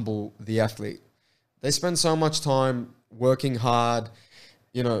to humble the athlete. They spend so much time working hard.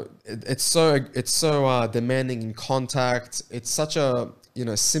 You know, it's so demanding in contact. It's such a, you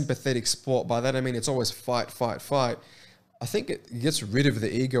know, sympathetic sport. By that I mean it's always fight, fight, fight. I think it gets rid of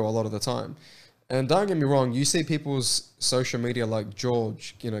the ego a lot of the time. And don't get me wrong, you see people's social media like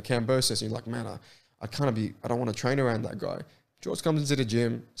George, you know, Kambosos, and you're like, man, I don't want to train around that guy. George comes into the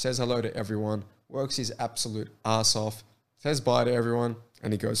gym, says hello to everyone, works his absolute ass off, says bye to everyone,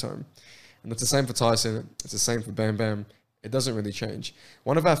 and he goes home. And it's the same for Tyson. It's the same for Bam Bam. It doesn't really change.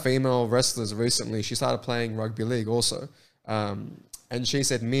 One of our female wrestlers recently, she started playing rugby league also. And she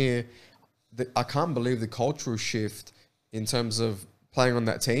said, Mir, I can't believe the cultural shift in terms of playing on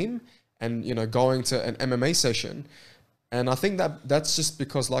that team and, you know, going to an MMA session. And I think that's just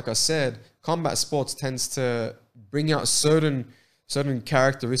because, like I said, combat sports tends to bring out certain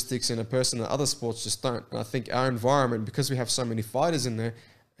characteristics in a person that other sports just don't. And I think our environment, because we have so many fighters in there,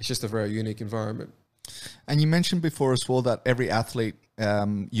 it's just a very unique environment. And you mentioned before as well that every athlete,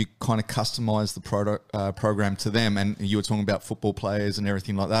 you kind of customize the program to them. And you were talking about football players and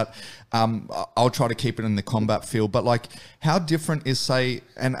everything like that. I'll try to keep it in the combat field. But like, how different is, say,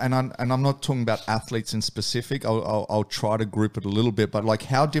 and I'm not talking about athletes in specific. I'll try to group it a little bit. But like,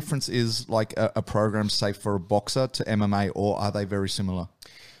 how different is like a program, say, for a boxer to MMA, or are they very similar?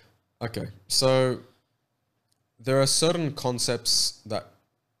 Okay, so there are certain concepts that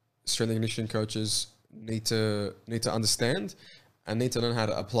strength and conditioning coaches need to understand and need to learn how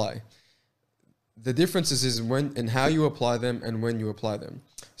to apply. The differences is when and how you apply them and when you apply them.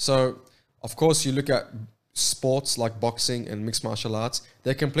 So, of course, you look at sports like boxing and mixed martial arts,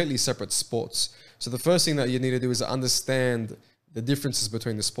 they're completely separate sports. So the first thing that you need to do is understand the differences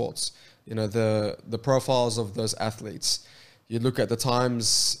between the sports. You know, the profiles of those athletes. You look at the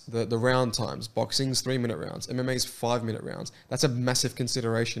times, the round times. Boxing's 3-minute rounds. MMA's 5-minute rounds. That's a massive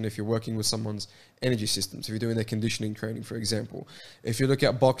consideration if you're working with someone's energy systems, if you're doing their conditioning training, for example. If you look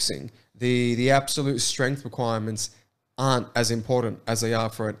at boxing, the absolute strength requirements aren't as important as they are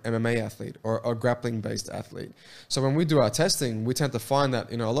for an MMA athlete or a grappling-based athlete. So when we do our testing, we tend to find that,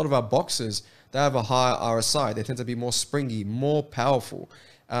 you know, a lot of our boxers, they have a higher RSI. They tend to be more springy, more powerful.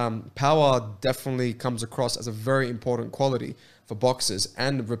 Power definitely comes across as a very important quality for boxers,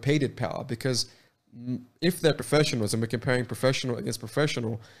 and repeated power, because if they're professionals and we're comparing professional against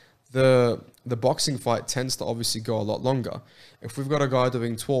professional, the boxing fight tends to obviously go a lot longer. If we've got a guy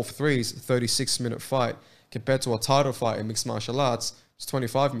doing 12 threes, 36-minute fight, compared to a title fight in mixed martial arts, it's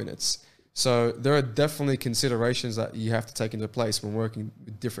 25 minutes. So there are definitely considerations that you have to take into place when working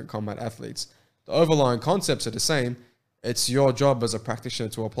with different combat athletes. The overlying concepts are the same. It's your job as a practitioner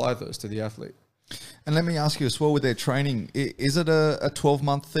to apply those to the athlete. And let me ask you as well, with their training, is it a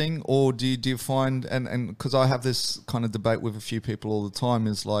 12-month thing, or do you find, and because I have this kind of debate with a few people all the time,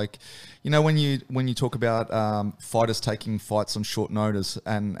 is like, you know, when you talk about fighters taking fights on short notice,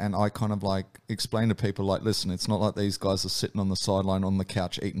 and I kind of like explain to people, like, listen, it's not like these guys are sitting on the sideline on the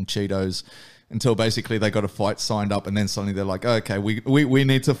couch eating Cheetos until basically they got a fight signed up, and then suddenly they're like, oh, okay, we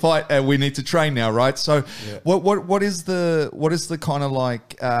need to fight, we need to train now, right? So yeah. What is the kind of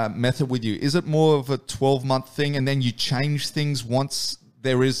like method with you? Is it more of a 12-month thing, and then you change things once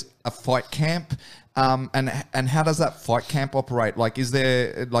there is a fight camp? And how does that fight camp operate? Like, is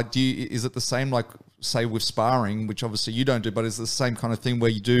there like, is it the same, like, say with sparring, which obviously you don't do, but is it the same kind of thing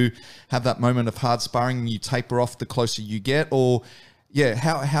where you do have that moment of hard sparring and you taper off the closer you get? Or yeah,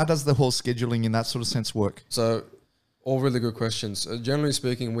 how does the whole scheduling in that sort of sense work? So, all really good questions. Generally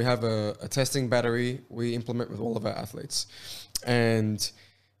speaking, we have a testing battery we implement with all of our athletes. And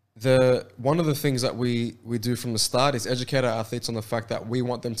one of the things that we do from the start is educate our athletes on the fact that we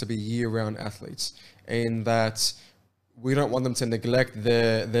want them to be year-round athletes, and that we don't want them to neglect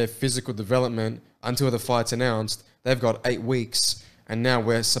their physical development until the fight's announced. They've got 8 weeks, and now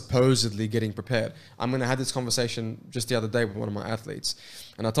we're supposedly getting prepared. I'm going to have this conversation just the other day with one of my athletes.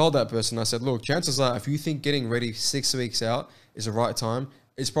 And I told that person, I said, look, chances are if you think getting ready 6 weeks out is the right time,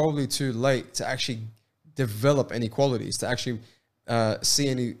 it's probably too late to actually develop any qualities, to actually see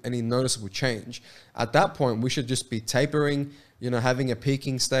any noticeable change. At that point, we should just be tapering, having a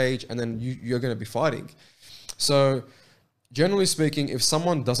peaking stage, and then you're going to be fighting. So generally speaking, if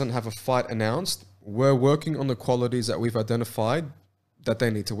someone doesn't have a fight announced, we're working on the qualities that we've identified that they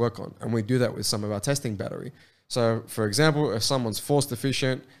need to work on. And we do that with some of our testing battery. So for example, if someone's force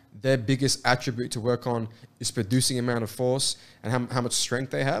deficient, their biggest attribute to work on is producing amount of force and how much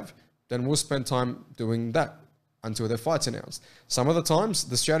strength they have, then we'll spend time doing that until their fight's announced. Some of the times,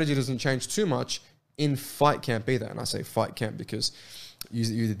 the strategy doesn't change too much in fight camp either. And I say fight camp because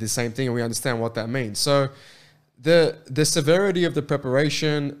you did the same thing and we understand what that means. So the severity of the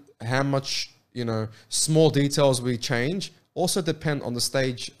preparation, how much, small details we change also depend on the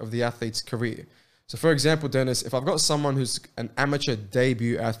stage of the athlete's career. So for example, Dennis, if I've got someone who's an amateur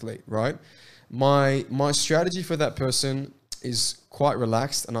debut athlete, right? My strategy for that person is quite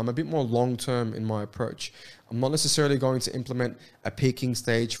relaxed and I'm a bit more long-term in my approach. I'm not necessarily going to implement a peaking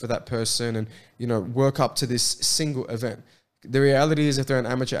stage for that person and, work up to this single event. The reality is if they're an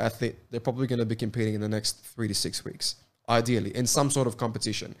amateur athlete, they're probably going to be competing in the next 3 to 6 weeks, ideally, in some sort of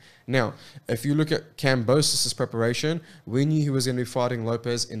competition. Now, if you look at Kambosos' preparation, we knew he was going to be fighting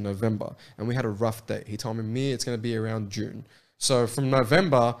Lopez in November, and we had a rough date. He told me it's going to be around June. So from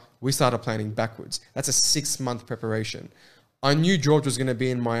November, we started planning backwards. That's a 6-month preparation. I knew George was going to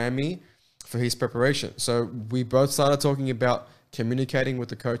be in Miami for his preparation. So we both started talking about communicating with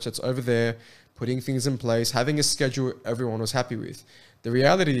the coach that's over there, putting things in place, having a schedule everyone was happy with. The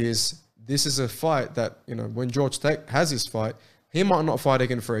reality is this is a fight that, when George has his fight, he might not fight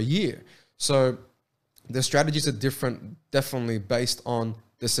again for a year. So the strategies are different, definitely based on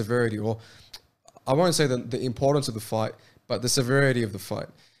the severity, or I won't say the importance of the fight, but the severity of the fight.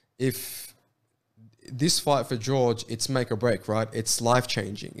 If this fight for George, it's make or break, right? It's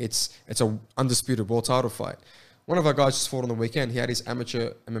life-changing. It's a undisputed world title fight. One of our guys just fought on the weekend. He had his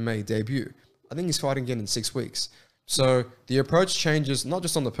amateur MMA debut. I think he's fighting again in 6 weeks. So the approach changes, not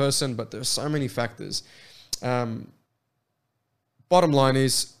just on the person, but there's so many factors. Bottom line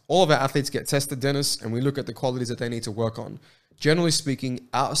is, all of our athletes get tested, Dennis, and we look at the qualities that they need to work on. Generally speaking,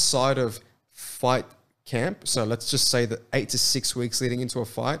 outside of fight camp, so let's just say that 8 to 6 weeks leading into a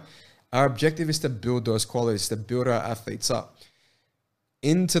fight, our objective is to build those qualities, to build our athletes up.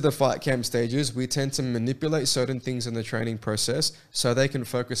 Into the fight camp stages, we tend to manipulate certain things in the training process so they can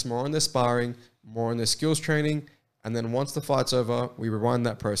focus more on their sparring, more on their skills training, and then once the fight's over, we rewind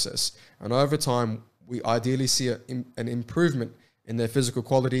that process. And over time, we ideally see an improvement in their physical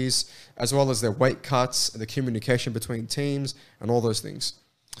qualities, as well as their weight cuts, the communication between teams, and all those things.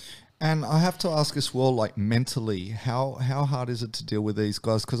 And I have to ask as well, like mentally, how hard is it to deal with these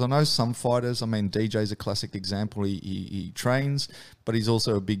guys? Because I know some fighters, DJ's a classic example. He trains, but he's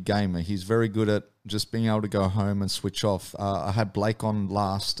also a big gamer. He's very good at just being able to go home and switch off. I had Blake on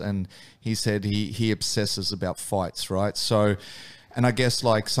last, and he said he obsesses about fights, right? So, and I guess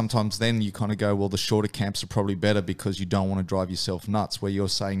like sometimes then you kind of go, well, the shorter camps are probably better because you don't want to drive yourself nuts, where you're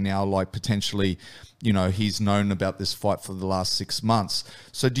saying now like potentially, he's known about this fight for the last 6 months.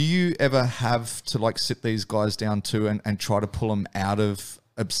 So do you ever have to like sit these guys down too and try to pull them out of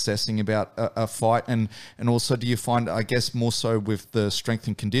obsessing about a fight? And also do you find, I guess more so with the strength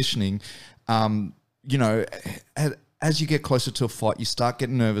and conditioning, as you get closer to a fight, you start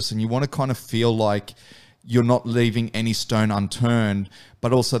getting nervous and you want to kind of feel like you're not leaving any stone unturned,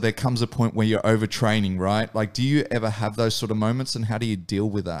 but also there comes a point where you're overtraining, right? Like, do you ever have those sort of moments and how do you deal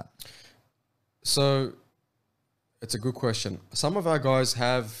with that? So it's a good question. Some of our guys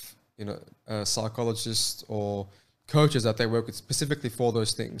have, psychologists or coaches that they work with specifically for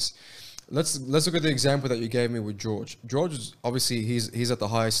those things. Let's look at the example that you gave me with George. George is obviously he's at the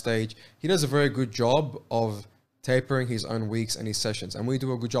highest stage. He does a very good job of tapering his own weeks and his sessions, and we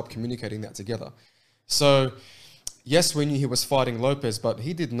do a good job communicating that together. So, yes, we knew he was fighting Lopez, but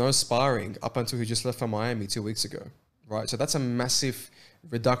he did no sparring up until he just left for Miami 2 weeks ago, right? So that's a massive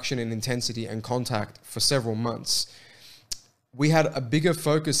reduction in intensity and contact for several months. We had a bigger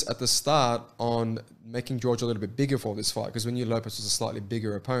focus at the start on making George a little bit bigger for this fight because we knew Lopez was a slightly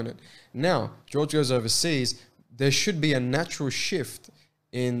bigger opponent. Now, George goes overseas. There should be a natural shift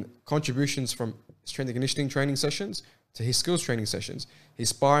in contributions from strength and conditioning training sessions to his skills training sessions. He's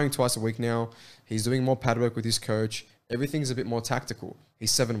sparring twice a week now. He's doing more pad work with his coach. Everything's a bit more tactical.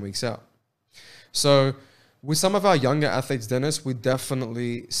 He's 7 weeks out. So with some of our younger athletes, Dennis, we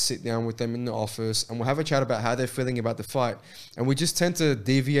definitely sit down with them in the office and we'll have a chat about how they're feeling about the fight. And we just tend to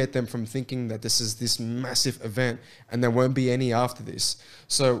deviate them from thinking that this is this massive event and there won't be any after this.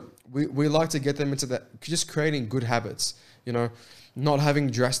 So we like to get them into that, just creating good habits, not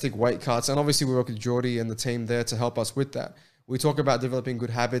having drastic weight cuts. And obviously we work with Geordie and the team there to help us with that. We talk about developing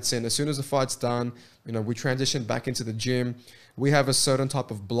good habits, and as soon as the fight's done, we transition back into the gym. We have a certain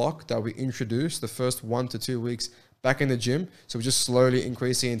type of block that we introduce the first 1 to 2 weeks back in the gym. So we just slowly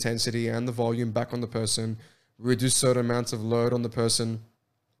increase the intensity and the volume back on the person. reduce certain amounts of load on the person,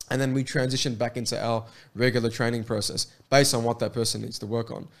 and then we transition back into our regular training process based on what that person needs to work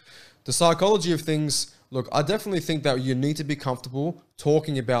on. The psychology of things, look, I definitely think that you need to be comfortable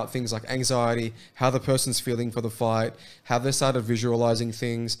talking about things like anxiety, how the person's feeling for the fight, how they started visualizing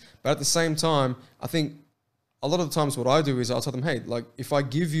things. But at the same time, I think a lot of the times what I do is I'll tell them, hey, like if I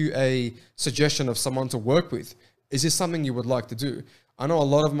give you a suggestion of someone to work with, is this something you would like to do? I know a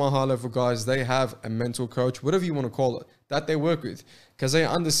lot of my high level guys, they have a mental coach, whatever you want to call it, that they work with, because they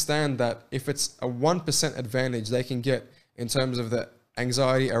understand that if it's a 1% advantage they can get in terms of the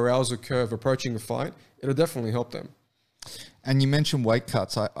anxiety arousal curve approaching a fight, it'll definitely help them. And you mentioned weight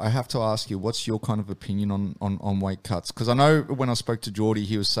cuts. I have to ask you, what's your kind of opinion on weight cuts? Because I know when I spoke to Geordie,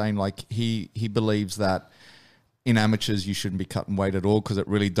 he was saying like he believes that in amateurs you shouldn't be cutting weight at all because it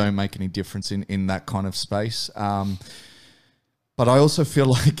really don't make any difference in that kind of space. But I also feel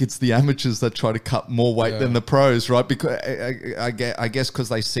like it's the amateurs that try to cut more weight than the pros, right? Because I guess because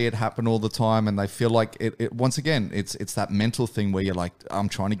they see it happen all the time and they feel like it once again, it's that mental thing where you're like, I'm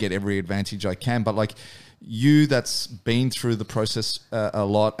trying to get every advantage I can. But like you that's been through the process a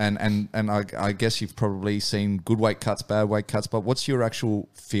lot and I guess you've probably seen good weight cuts, bad weight cuts, but what's your actual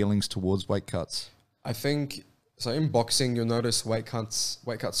feelings towards weight cuts? I think, so in boxing, you'll notice weight cuts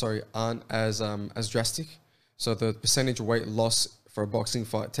aren't as drastic. So the percentage weight loss for a boxing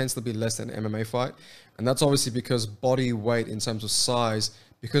fight tends to be less than an MMA fight. And that's obviously because body weight in terms of size,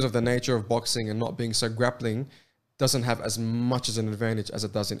 because of the nature of boxing and not being so grappling, doesn't have as much as an advantage as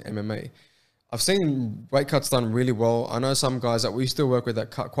it does in MMA. I've seen weight cuts done really well. I know some guys that we still work with that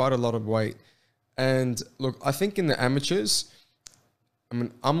cut quite a lot of weight. And look, I think in the amateurs, I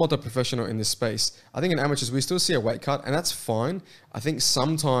mean, I'm not a professional in this space. I think in amateurs, we still see a weight cut, and that's fine. I think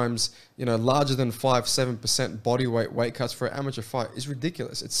sometimes, larger than 5-7% body weight cuts for an amateur fight is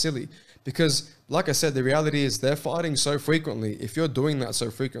ridiculous. It's silly because, like I said, the reality is they're fighting so frequently. If you're doing that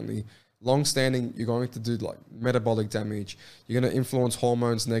so frequently, long-standing, you're going to do like metabolic damage. You're going to influence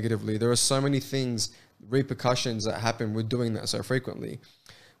hormones negatively. There are so many things, repercussions that happen with doing that so frequently.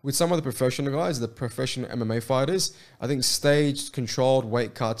 With some of the professional guys, the professional MMA fighters, I think staged, controlled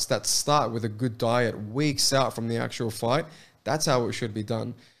weight cuts that start with a good diet weeks out from the actual fight, that's how it should be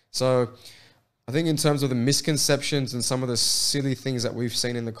done. So I think in terms of the misconceptions and some of the silly things that we've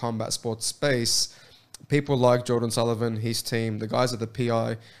seen in the combat sports space, people like Jordan Sullivan, his team, the guys at the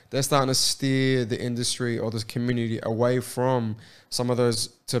PI, they're starting to steer the industry or the community away from some of those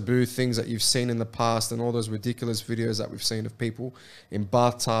taboo things that you've seen in the past and all those ridiculous videos that we've seen of people in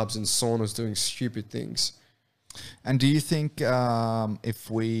bathtubs and saunas doing stupid things. And do you think if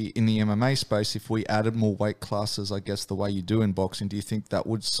we, in the MMA space, if we added more weight classes, I guess the way you do in boxing, do you think that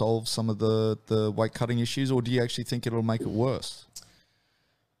would solve some of the weight cutting issues, or do you actually think it'll make it worse?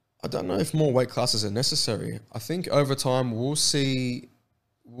 I don't know if more weight classes are necessary. I think over time we'll see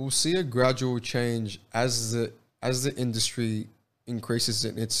a gradual change as the industry increases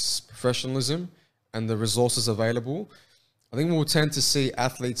in its professionalism and the resources available. I think we'll tend to see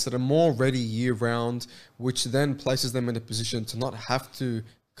athletes that are more ready year round, which then places them in a position to not have to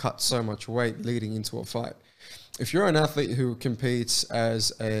cut so much weight leading into a fight. If you're an athlete who competes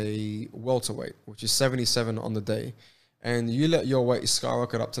as a welterweight, which is 77 on the day, and you let your weight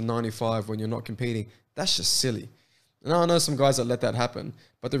skyrocket up to 95 when you're not competing, that's just silly. And I know some guys that let that happen,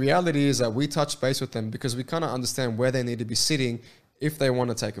 but the reality is that we touch base with them because we kind of understand where they need to be sitting if they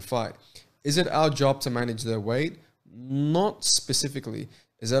want to take a fight. Is it our job to manage their weight? Not specifically.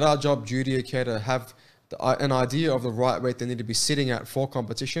 Is it our job, duty of care, to have an idea of the right weight they need to be sitting at for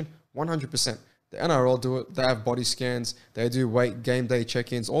competition? 100%. The NRL do it. They have body scans. They do weight, game day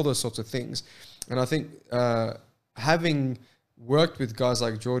check-ins, all those sorts of things. And I think having worked with guys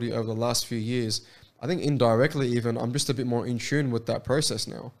like Geordie over the last few years, I think indirectly even, I'm just a bit more in tune with that process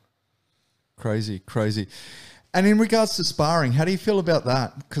now. Crazy. And in regards to sparring, how do you feel about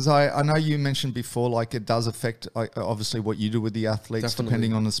that? Because I know you mentioned before, like it does affect obviously what you do with the athletes, definitely,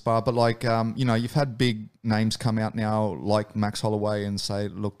 depending on the spar. But like, you've had big names come out now like Max Holloway and say,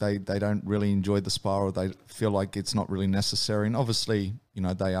 look, they don't really enjoy the spar or they feel like it's not really necessary. And obviously,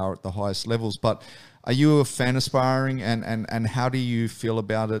 they are at the highest levels. But are you a fan of sparring and how do you feel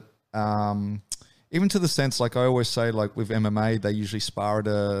about it? Even to the sense, like I always say, like with MMA, they usually spar at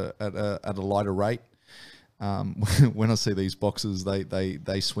a lighter rate. When I see these boxers,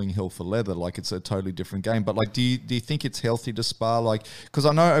 they swing hell for leather, like it's a totally different game. But like, do you think it's healthy to spar? Like, because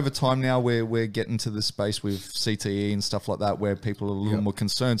I know over time now we're getting to this space with CTE and stuff like that, where people are a little more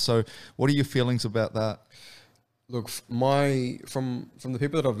concerned. So, what are your feelings about that? Look, from the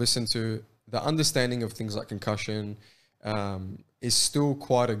people that I've listened to, the understanding of things like concussion, is still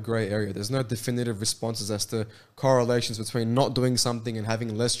quite a gray area. There's no definitive responses as to correlations between not doing something and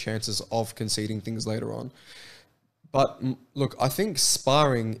having less chances of conceding things later on. But look, I think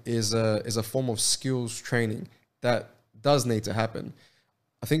sparring is a form of skills training that does need to happen.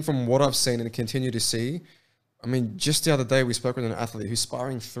 I think from what I've seen and continue to see, I mean, just the other day we spoke with an athlete who's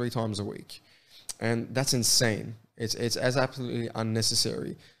sparring 3 times a week, and that's insane. It's as absolutely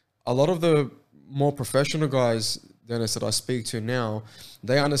unnecessary. A lot of the more professional guys, Dennis, that I speak to now,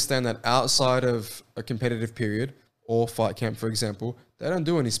 they understand that outside of a competitive period or fight camp, for example, they don't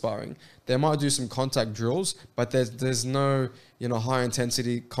do any sparring. They might do some contact drills, but there's no, high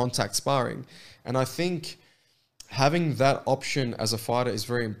intensity contact sparring. And I think having that option as a fighter is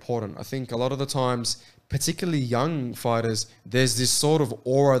very important. I think a lot of the times, particularly young fighters, there's this sort of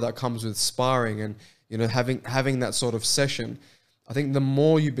aura that comes with sparring and, having that sort of session. I think the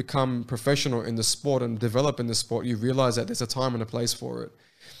more you become professional in the sport and develop in the sport, you realize that there's a time and a place for it.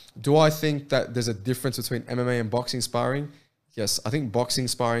 Do I think that there's a difference between MMA and boxing sparring? Yes, I think boxing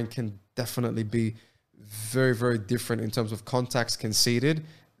sparring can definitely be very, very different in terms of contacts conceded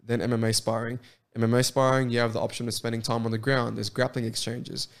than MMA sparring. MMA sparring, you have the option of spending time on the ground. There's grappling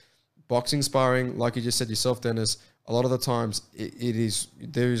exchanges. Boxing sparring, like you just said yourself, Dennis, a lot of the times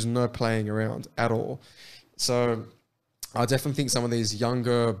there is no playing around at all. So I definitely think some of these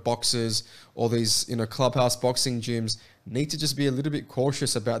younger boxers or these, clubhouse boxing gyms need to just be a little bit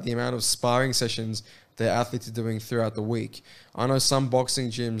cautious about the amount of sparring sessions their athletes are doing throughout the week. I know some boxing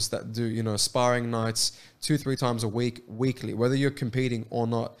gyms that do, sparring nights 2-3 times a week, weekly, whether you're competing or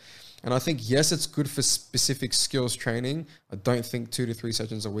not. And I think, yes, it's good for specific skills training. I don't think 2 to 3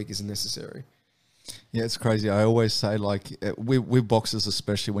 sessions a week is necessary. Yeah, it's crazy. I always say, with boxers,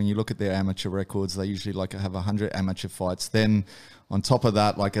 especially when you look at their amateur records, they usually have 100 amateur fights. Then on top of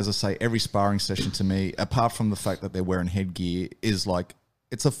that, as I say, every sparring session to me, apart from the fact that they're wearing headgear, is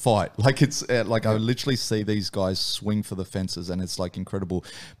it's a fight. I literally see these guys swing for the fences, and it's incredible.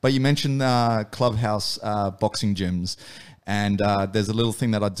 But you mentioned clubhouse boxing gyms. And there's a little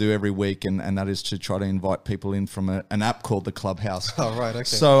thing that I do every week, and that is to try to invite people in from an app called the Clubhouse. Oh, right, okay.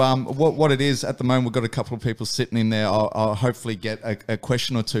 So what it is, at the moment, we've got a couple of people sitting in there. I'll hopefully get a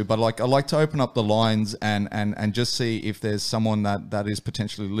question or two. But I like to open up the lines and just see if there's someone that is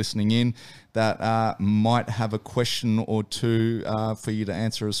potentially listening in that might have a question or two for you to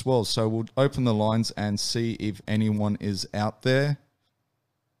answer as well. So we'll open the lines and see if anyone is out there.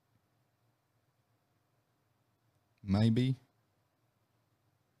 Maybe.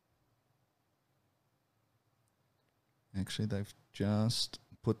 Actually, they've just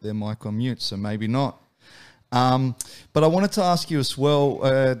put their mic on mute, so maybe not. But I wanted to ask you as well,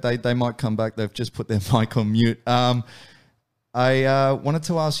 they might come back, they've just put their mic on mute. I wanted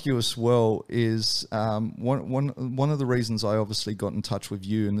to ask you as well is one of the reasons I obviously got in touch with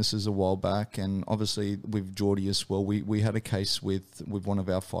you, and this is a while back, and obviously with Geordie as well, we had a case with one of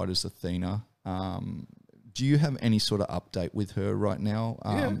our fighters, Athena. Do you have any sort of update with her right now?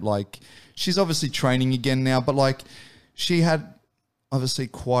 Yeah. She's obviously training again now, but she had obviously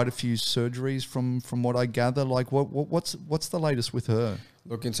quite a few surgeries from what I gather. What's the latest with her?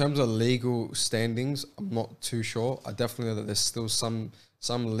 Look, in terms of legal standings, I'm not too sure. I definitely know that there's still some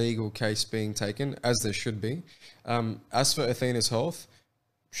legal case being taken, as there should be. As for Athena's health,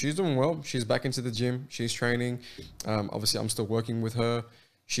 she's doing well. She's back into the gym. She's training. Obviously, I'm still working with her.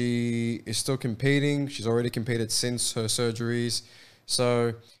 She is still competing. She's already competed since her surgeries.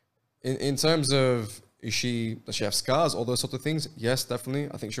 So in terms of, does she have scars, all those sorts of things? Yes, definitely.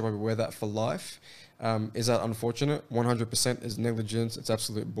 I think she'll probably wear that for life. Is that unfortunate? 100% is negligence. It's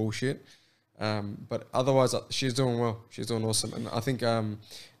absolute bullshit. But otherwise, she's doing well. She's doing awesome. And I think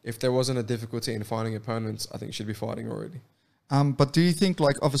if there wasn't a difficulty in finding opponents, I think she'd be fighting already. But do you think,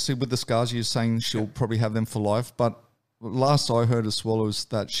 obviously with the scars, you're saying she'll probably have them for life, but last I heard as well was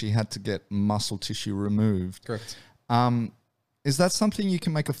that she had to get muscle tissue removed. Correct. Is that something you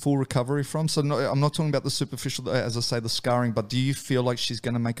can make a full recovery from? So I'm not talking about the superficial, as I say, the scarring, but do you feel like she's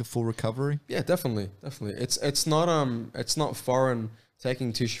going to make a full recovery? Yeah, definitely. It's not foreign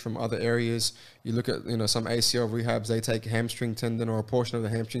taking tissue from other areas. You look at some ACL rehabs, they take hamstring tendon or a portion of the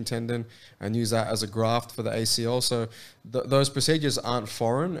hamstring tendon and use that as a graft for the ACL. So those procedures aren't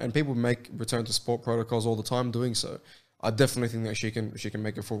foreign, and people make return to sport protocols all the time doing so. I definitely think that she can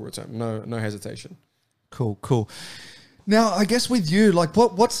make a full return. No hesitation. Cool. Now, I guess with you,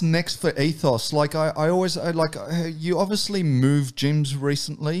 what's next for Ethos? I always you obviously moved gyms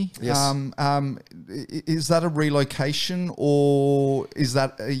recently. Yes. Is that a relocation, or is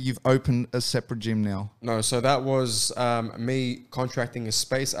that you've opened a separate gym now? No, so that was me contracting a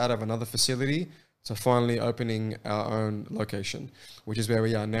space out of another facility to finally opening our own location, which is where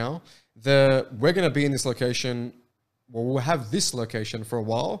we are now. We're going to be in this location. Well, we'll have this location for a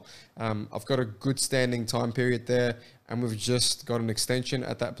while. I've got a good standing time period there, and we've just got an extension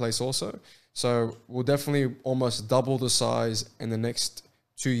at that place also. So we'll definitely almost double the size in the next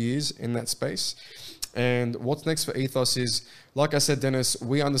 2 years in that space. And what's next for Ethos is, like I said, Dennis,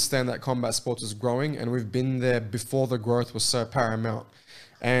 we understand that combat sports is growing, and we've been there before the growth was so paramount.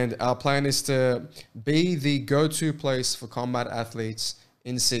 And our plan is to be the go-to place for combat athletes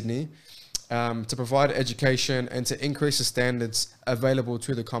in Sydney, to provide education and to increase the standards available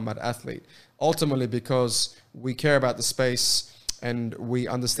to the combat athlete. Ultimately, because we care about the space and we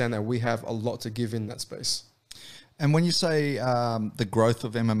understand that we have a lot to give in that space. And when you say the growth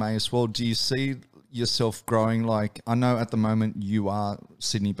of MMA as well, do you see yourself growing? Like, I know at the moment you are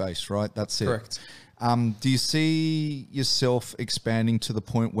Sydney based, right? That's it. Correct. Do you see yourself expanding to the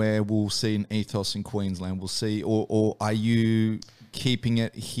point where we'll see an Ethos in Queensland? We'll see, or are you keeping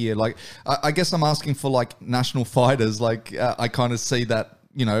it here? Like, I guess I'm asking for like national fighters. Like, I kind of see that,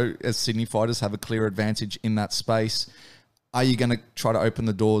 you know, as Sydney fighters have a clear advantage in that space. Are you going to try to open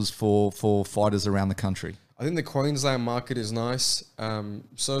the doors for fighters around the country? I think the Queensland market is nice.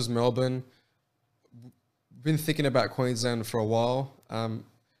 So is Melbourne. Been thinking about Queensland for a while.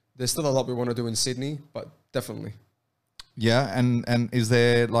 There's still a lot we want to do in Sydney, but definitely. Yeah, and is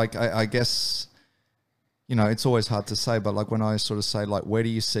there, like, I guess, you know, it's always hard to say, but like when I sort of say, like, where do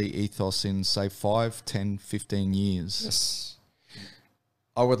you see Ethos in, say, 5, 10, 15 years? Yes.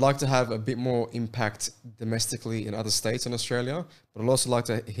 I would like to have a bit more impact domestically in other states in Australia, but I'd also like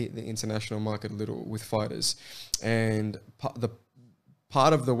to hit the international market a little with fighters. And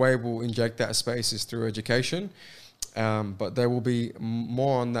part of the way we'll inject that space is through education. But there will be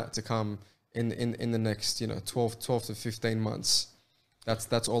more on that to come in the next, you know, 12 to 15 months.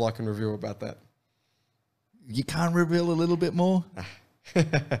 That's all I can reveal about that. You can't reveal a little bit more?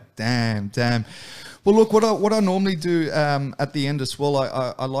 Damn. Well, look, what I normally do at the end as well,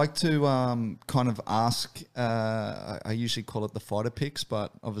 I like to kind of ask, I usually call it the fighter picks,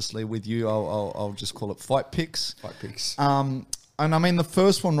 but obviously with you, I'll just call it fight picks. Fight picks. And I mean, the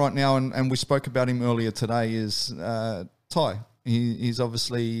first one right now, and we spoke about him earlier today, is Ty. He's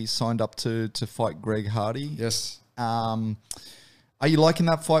obviously signed up to fight Greg Hardy. Yes. Are you liking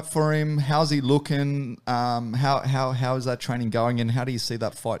that fight for him? How's he looking? How is that training going? And how do you see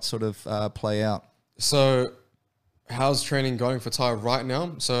that fight sort of play out? So how's training going for Ty right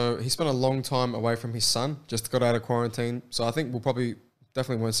now? So he spent a long time away from his son, just got out of quarantine. So I think we'll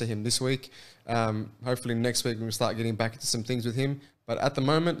definitely won't see him this week. Hopefully next week we'll start getting back into some things with him. But at the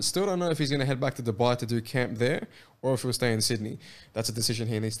moment, still don't know if he's going to head back to Dubai to do camp there or if he'll stay in Sydney. That's a decision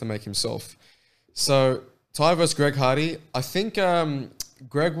he needs to make himself. So Ty versus Greg Hardy. I think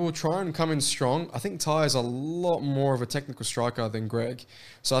Greg will try and come in strong. I think Ty is a lot more of a technical striker than Greg.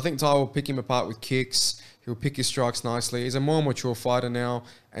 So I think Ty will pick him apart with kicks. He'll pick his strikes nicely. He's a more mature fighter now.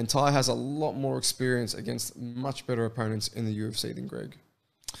 And Ty has a lot more experience against much better opponents in the UFC than Greg.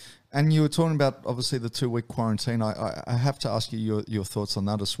 And you were talking about, obviously, the 2-week quarantine. I have to ask you your thoughts on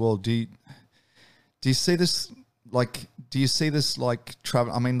that as well. Do you see this... Like, do you see this like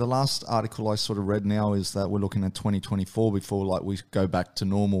travel? I mean, the last article I sort of read now is that we're looking at 2024 before like we go back to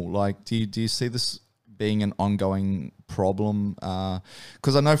normal. Like, do you see this being an ongoing problem?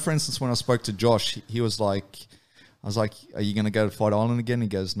 Because I know, for instance, when I spoke to Josh, he was like, I was like, "Are you going to go to Fight Island again?" He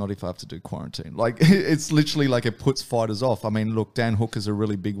goes, "Not if I have to do quarantine." Like, it's literally like it puts fighters off. I mean, look, Dan Hooker's a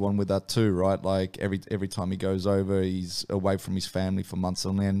really big one with that too, right? Like every time he goes over, he's away from his family for months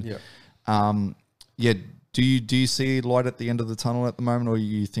on end. Yeah. Do you see light at the end of the tunnel at the moment, or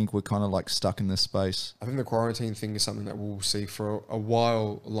you think we're kind of like stuck in this space? I think the quarantine thing is something that we'll see for a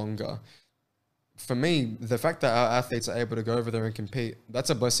while longer. For me, the fact that our athletes are able to go over there and compete, that's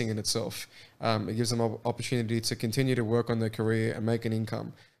a blessing in itself. It gives them an opportunity to continue to work on their career and make an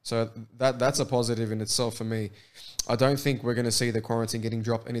income. So that's a positive in itself for me. I don't think we're going to see the quarantine getting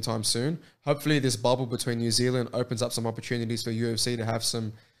dropped anytime soon. Hopefully this bubble between New Zealand opens up some opportunities for UFC to have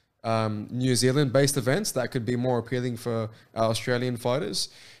some New Zealand-based events that could be more appealing for our Australian fighters.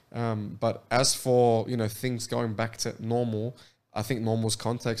 But as for, you know, things going back to normal, I think normal's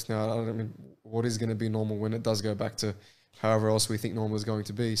context now. I mean, what is going to be normal when it does go back to however else we think normal is going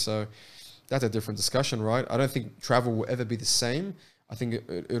to be? So that's a different discussion, right? I don't think travel will ever be the same. I think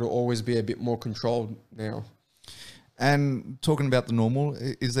it'll always be a bit more controlled now. And talking about the normal,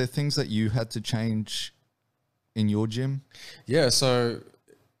 is there things that you had to change in your gym? Yeah, so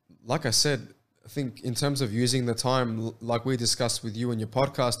like I said, think in terms of using the time, like we discussed with you in your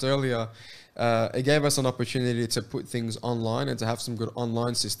podcast earlier, it gave us an opportunity to put things online and to have some good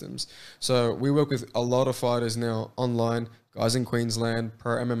online systems. So we work with a lot of fighters now online, guys in Queensland,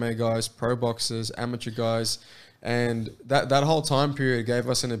 pro MMA guys, pro boxers, amateur guys. And that whole time period gave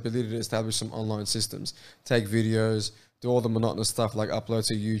us an ability to establish some online systems, take videos, do all the monotonous stuff like upload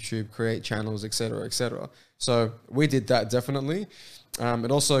to YouTube, create channels, etc., etc. So we did that definitely.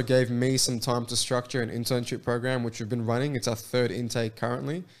 It also gave me some time to structure an internship program, which we've been running. It's our third intake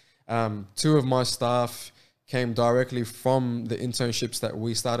currently. 2 of my staff came directly from the internships that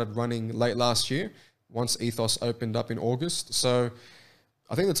we started running late last year, once Ethos opened up in August. So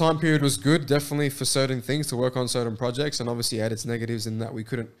I think the time period was good, definitely for certain things to work on certain projects, and obviously had its negatives in that we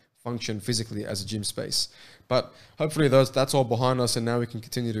couldn't function physically as a gym space. But hopefully that's all behind us, and now we can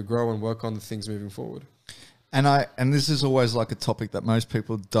continue to grow and work on the things moving forward. And this is always like a topic that most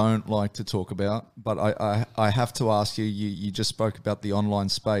people don't like to talk about, but I have to ask you, you just spoke about the online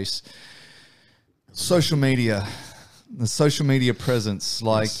space. Social media, the social media presence,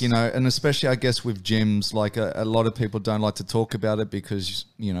 like, yes. You know, and especially I guess with gyms, like a lot of people don't like to talk about it because,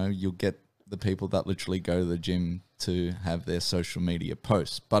 you know, you'll get the people that literally go to the gym to have their social media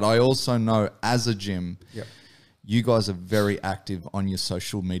posts. But I also know as a gym, yep. You guys are very active on your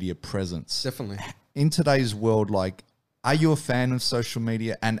social media presence. Definitely. In today's world, like, are you a fan of social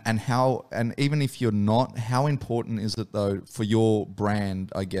media? And how, and even if you're not, how important is it though for your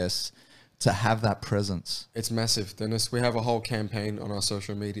brand, I guess, to have that presence? It's massive, Dennis. We have a whole campaign on our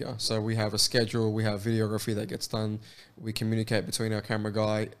social media. So we have a schedule, we have videography that gets done. We communicate between our camera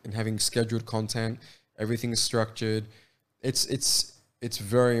guy and having scheduled content. Everything is structured. It's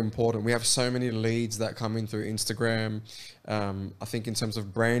very important. We have so many leads that come in through Instagram. I think in terms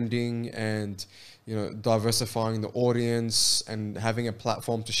of branding and, you know, diversifying the audience and having a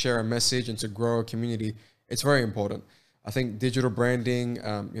platform to share a message and to grow a community, it's very important. I think digital branding,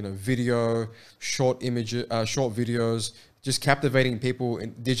 you know, video, short videos, just captivating people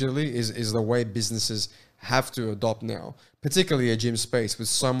digitally is the way businesses have to adopt now, particularly a gym space with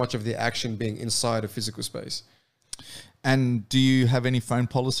so much of the action being inside a physical space. And do you have any phone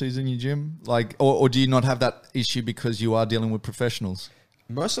policies in your gym? Like, or do you not have that issue because you are dealing with professionals?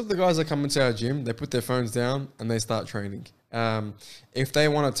 Most of the guys that come into our gym, they put their phones down and they start training. If they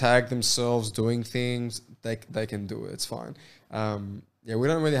want to tag themselves doing things, they can do it. It's fine. Yeah, we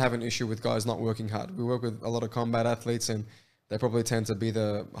don't really have an issue with guys not working hard. We work with a lot of combat athletes, and they probably tend to be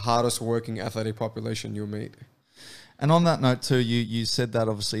the hardest working athletic population you'll meet. And on that note too, you said that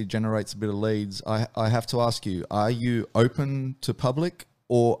obviously generates a bit of leads. I have to ask you, are you open to public,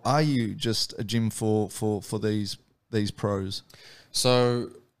 or are you just a gym for these pros? So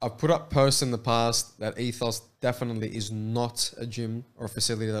I've put up posts in the past that Ethos definitely is not a gym or a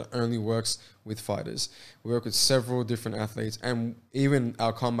facility that only works with fighters. We work with several different athletes, and even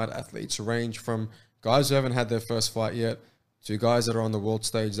our combat athletes range from guys who haven't had their first fight yet to guys that are on the world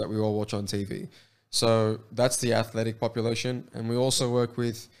stage that we all watch on TV. So that's the athletic population. And we also work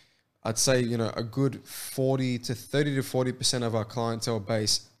with, I'd say, you know, a good 30 to 40% of our clientele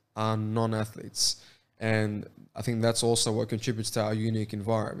base are non-athletes. And I think that's also what contributes to our unique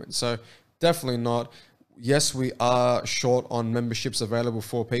environment. So definitely not. Yes, we are short on memberships available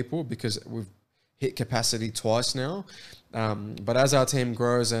for people because we've hit capacity twice now. But as our team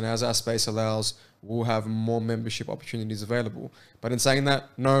grows and as our space allows, we'll have more membership opportunities available. But in saying that,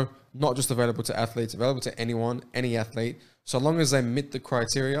 no, not just available to athletes, available to anyone, any athlete. So long as they meet the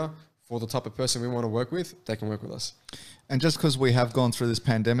criteria for the type of person we want to work with, they can work with us. And just because we have gone through this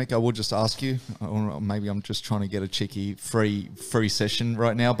pandemic, I will just ask you, or maybe I'm just trying to get a cheeky free session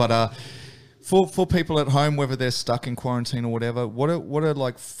right now, but for people at home, whether they're stuck in quarantine or whatever, what are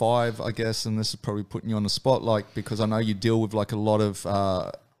like 5, I guess, and this is probably putting you on the spot, like, because I know you deal with like a lot of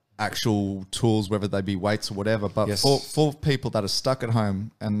actual tools, whether they be weights or whatever, but yes. for people that are stuck at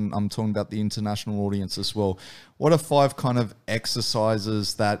home, and I'm talking about the international audience as well, what are 5 kind of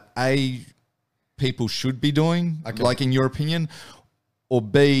exercises that people should be doing, okay, like in your opinion, or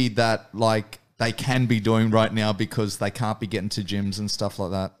B, that like they can be doing right now because they can't be getting to gyms and stuff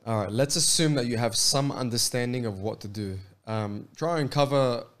like that? All right, let's assume that you have some understanding of what to do. Try and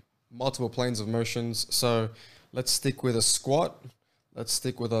cover multiple planes of motions. So let's stick with a squat. Let's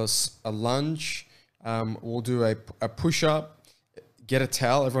stick with a lunge. We'll do a push-up. Get a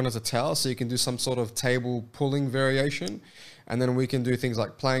towel. Everyone has a towel, so you can do some sort of table pulling variation. And then we can do things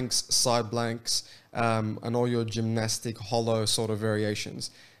like planks, side blanks, and all your gymnastic hollow sort of variations.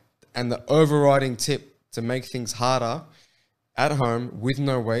 And the overriding tip to make things harder at home with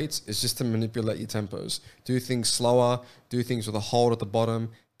no weights is just to manipulate your tempos. Do things slower, do things with a hold at the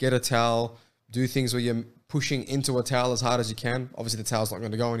bottom, get a towel, do things where you're pushing into a towel as hard as you can. Obviously, the towel's not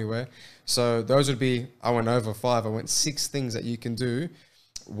going to go anywhere. So those would be, I went over 5. I went 6 things that you can do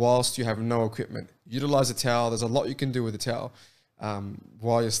whilst you have no equipment. Utilize a towel. There's a lot you can do with a towel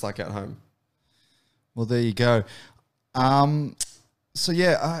while you're stuck at home. Well, there you go. So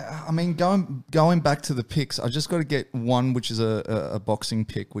yeah, I mean, going back to the picks, I just got to get one, which is a boxing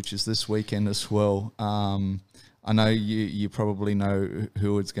pick, which is this weekend as well. I know you probably know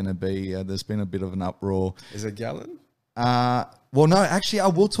who it's going to be. There's been a bit of an uproar. Is it Gallen? Well, no, actually, I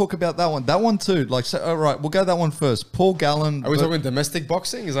will talk about that one. That one too. Like, so, all right, we'll go that one first. Paul Gallen. Are we talking domestic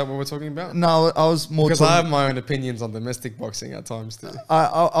boxing? Is that what we're talking about? No, I was more because I have my own opinions on domestic boxing at times too.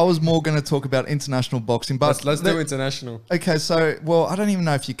 I was more going to talk about international boxing, but let's do international. Okay, so I don't even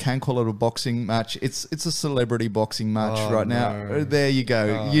know if you can call it a boxing match. It's a celebrity boxing match right now. There you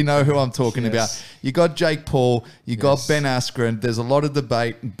go. You know who I'm talking about. You got Jake Paul. You got Ben Askren. There's a lot of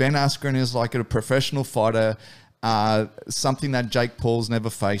debate. Ben Askren is like a professional fighter. Something that Jake Paul's never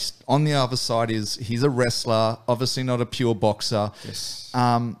faced. On the other side is he's a wrestler, obviously not a pure boxer. Yes.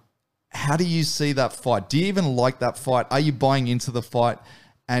 How do you see that fight? Do you even like that fight? Are you buying into the fight?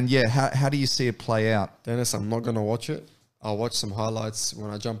 And yeah, how do you see it play out? Dennis, I'm not going to watch it. I'll watch some highlights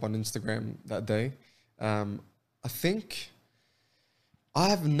when I jump on Instagram that day. I think I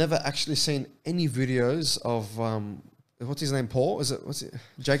have never actually seen any videos of what's his name? Paul? What's it?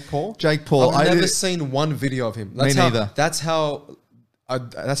 Jake Paul? Jake Paul. I've never seen one video of him. Me neither. That's how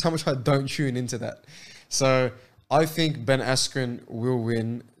much I don't tune into that. So I think Ben Askren will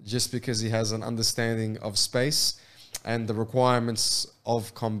win just because he has an understanding of space and the requirements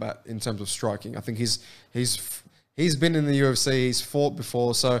of combat in terms of striking. I think he's been in the UFC. He's fought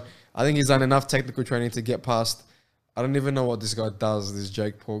before, so I think he's done enough technical training to get past. I don't even know what this guy does. This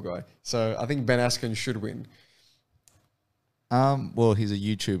Jake Paul guy. So I think Ben Askren should win. Well, he's a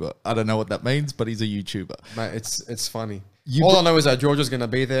YouTuber. I don't know what that means, but he's a YouTuber. Mate, it's funny. All I know is that Georgia's going to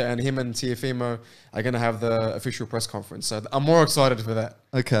be there and him and Tiafimo are going to have the official press conference. So I'm more excited for that.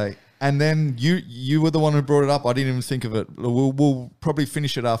 Okay. And then you were the one who brought it up. I didn't even think of it. We'll probably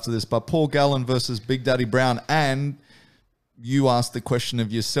finish it after this. But Paul Gallen versus Big Daddy Brown. And you asked the question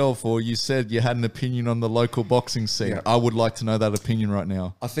of yourself, or you said you had an opinion on the local boxing scene. Yeah. I would like to know that opinion right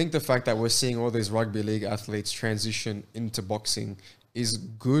now. I think the fact that we're seeing all these rugby league athletes transition into boxing is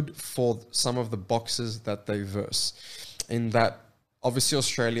good for some of the boxers that they verse. In that, obviously,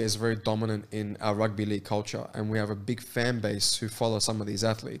 Australia is very dominant in our rugby league culture, and we have a big fan base who follow some of these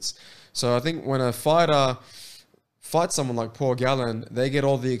athletes. So I think when a fighter fights someone like Paul Gallen, they get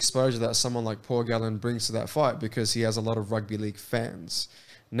all the exposure that someone like Paul Gallen brings to that fight because he has a lot of rugby league fans.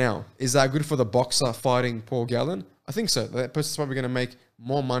 Now, is that good for the boxer fighting Paul Gallen? I think so. That person's probably going to make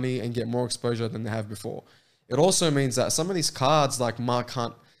more money and get more exposure than they have before. It also means that some of these cards like Mark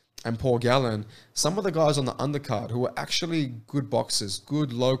Hunt and Paul Gallen, some of the guys on the undercard who are actually good boxers,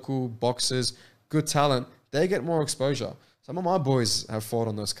 good local boxers, good talent, they get more exposure. Some of my boys have fought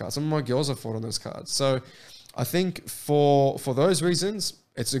on those cards. Some of my girls have fought on those cards. So I think for those reasons,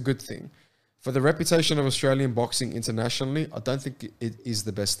 it's a good thing. For the reputation of Australian boxing internationally, I don't think it is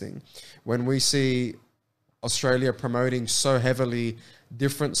the best thing. When we see Australia promoting so heavily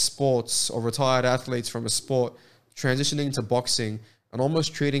different sports or retired athletes from a sport transitioning into boxing and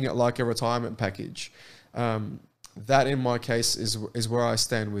almost treating it like a retirement package, that in my case is where I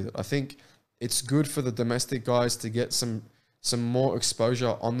stand with it. I think it's good for the domestic guys to get some more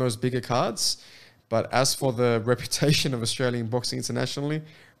exposure on those bigger cards. But as for the reputation of Australian boxing internationally,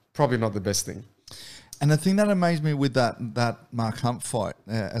 probably not the best thing. And the thing that amazed me with that Mark Hunt fight,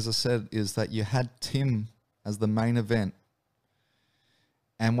 as I said, is that you had Tim as the main event.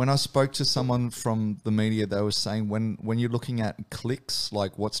 And when I spoke to someone from the media, they were saying when you're looking at clicks,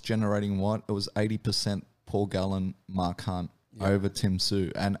 like what's generating what, it was 80% Paul Gallen, Mark Hunt over Tim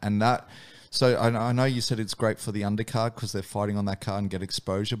Tszyu. And that... So I know you said it's great for the undercard because they're fighting on that card and get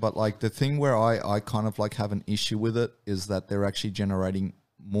exposure. But like the thing where I kind of like have an issue with it is that they're actually generating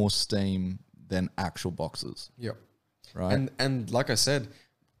more steam than actual boxers. Yep. Right. And like I said,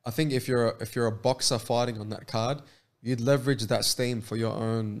 I think if you're a boxer fighting on that card, you'd leverage that steam for your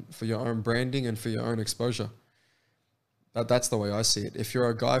own branding and for your own exposure. That's the way I see it. If you're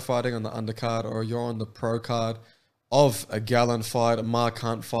a guy fighting on the undercard or you're on the pro card of a Gallen fight, a Mark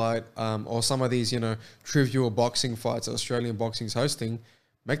Hunt fight, or some of these, trivial boxing fights that Australian boxing's hosting,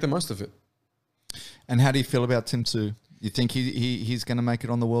 make the most of it. And how do you feel about Tim Tszyu? You think he's going to make it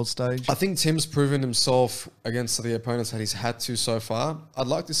on the world stage? I think Tim's proven himself against the opponents that he's had to so far. I'd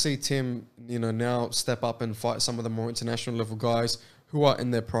like to see Tim, now step up and fight some of the more international level guys who are in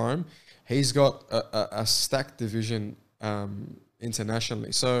their prime. He's got a stacked division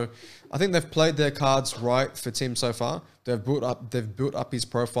internationally. So I think they've played their cards right for Tim so far. They've built up his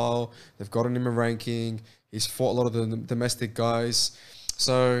profile. They've gotten him a ranking. He's fought a lot of the domestic guys.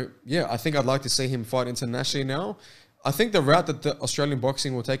 So yeah, I think I'd like to see him fight internationally now. I think the route that the Australian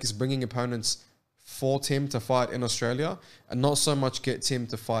boxing will take is bringing opponents for Tim to fight in Australia and not so much get Tim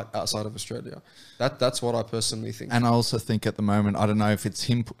to fight outside of Australia. That's what I personally think. And I also think at the moment, I don't know if it's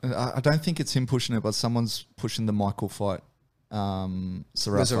him. I don't think it's him pushing it, but someone's pushing the Michael fight. The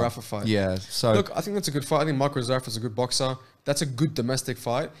Zarafa fight. Yeah. So look, I think that's a good fight. I think Michael Zarafa's a good boxer. That's a good domestic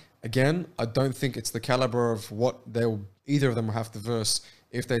fight. Again, I don't think it's the caliber of what either of them will have to verse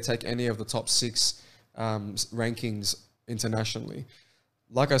if they take any of the top 6 rankings internationally.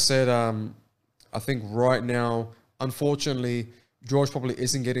 Like I said, I think right now, unfortunately, George probably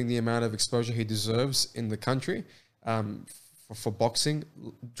isn't getting the amount of exposure he deserves in the country for boxing.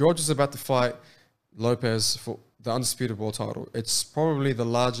 George is about to fight Lopez for the undisputed world title. It's probably the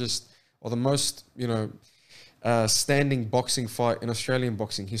largest or the most, standing boxing fight in Australian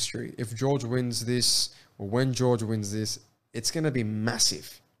boxing history. If George wins this, or when George wins this, it's going to be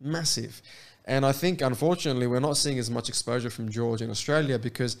massive, massive. And I think, unfortunately, we're not seeing as much exposure from George in Australia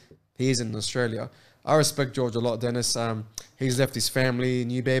because he's in Australia. I respect George a lot, Dennis. He's left his family,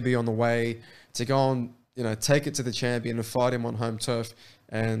 new baby on the way to go and, take it to the champion and fight him on home turf.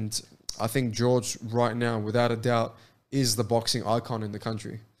 And I think George right now, without a doubt, is the boxing icon in the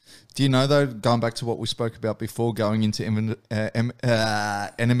country. do you know, though, going back to what we spoke about before, going into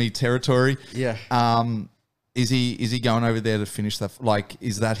enemy territory? Yeah. Is he going over there to finish that? Like,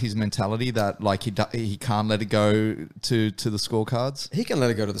 is that his mentality that like he can't let it go to the scorecards? He can let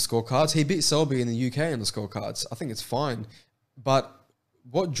it go to the scorecards. He beat Selby in the UK in the scorecards. I think it's fine. But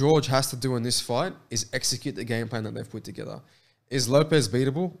what George has to do in this fight is execute the game plan that they've put together. Is Lopez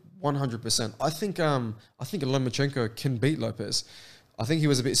beatable? 100%. I think Lomachenko can beat Lopez. I think he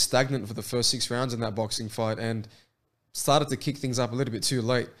was a bit stagnant for the first 6 rounds in that boxing fight and started to kick things up a little bit too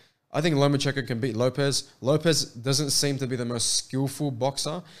late. I think Lomachenko can beat Lopez. Lopez doesn't seem to be the most skillful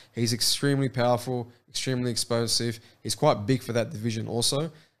boxer. He's extremely powerful, extremely explosive. He's quite big for that division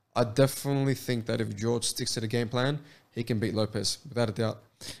also. I definitely think that if George sticks to the game plan, he can beat Lopez, without a doubt.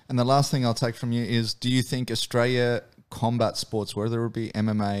 And the last thing I'll take from you is, do you think Australia combat sports, whether it be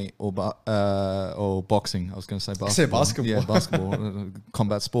MMA or boxing, I was going to say basketball. I said basketball. Yeah, basketball,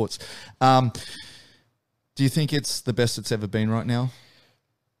 combat sports. Do you think it's the best it's ever been right now?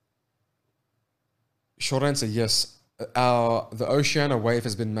 Short answer, yes. The Oceania wave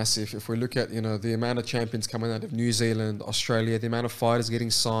has been massive. If we look at, the amount of champions coming out of New Zealand, Australia, the amount of fighters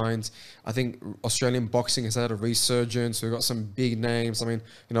getting signed, I think Australian boxing has had a resurgence. We've got some big names. I mean,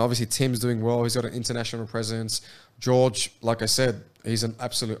 obviously Tim's doing well. He's got an international presence. George, like I said, he's an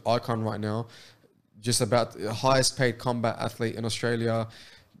absolute icon right now. Just about the highest paid combat athlete in Australia.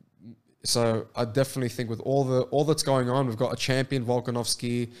 So I definitely think with all that's going on, we've got a champion,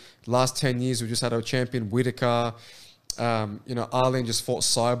 Volkanovski. Last 10 years, we've just had a champion, Whitaker. Arlen just fought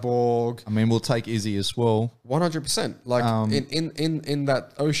Cyborg. I mean, we'll take Izzy as well. 100%. Like in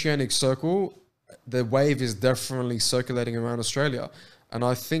that oceanic circle, the wave is definitely circulating around Australia. And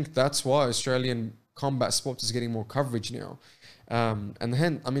I think that's why Australian combat sports is getting more coverage now. And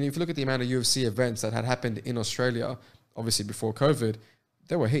then, I mean, if you look at the amount of UFC events that had happened in Australia, obviously before COVID,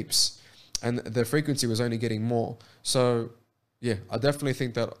 there were heaps. And the frequency was only getting more. So, yeah, I definitely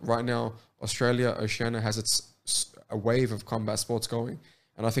think that right now, Oceania has a wave of combat sports going.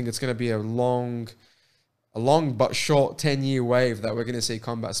 And I think it's going to be a long but short 10-year wave that we're going to see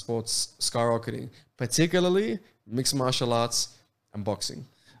combat sports skyrocketing, particularly mixed martial arts and boxing.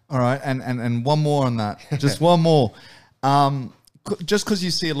 All right, and one more on that. Just one more. Just because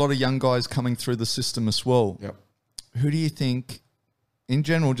you see a lot of young guys coming through the system as well. Yep. Who do you think, in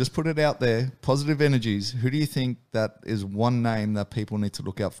general, just put it out there, positive energies, who do you think that is one name that people need to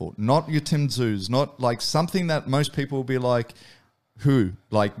look out for? Not your Tim Tszyu, not like something that most people will be like, who?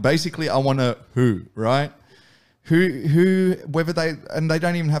 Like, basically, I want a who, right? Who, whether they, and they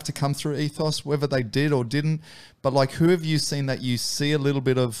don't even have to come through ethos, whether they did or didn't, but like, who have you seen that you see a little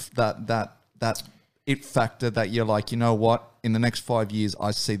bit of that it factor that you're like, you know what, in the next 5 years,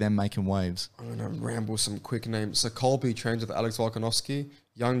 I see them making waves? I'm going to ramble some quick names. So Colby trains with Alex Volkanovski,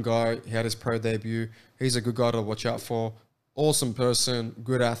 young guy. He had his pro debut. He's a good guy to watch out for. Awesome person,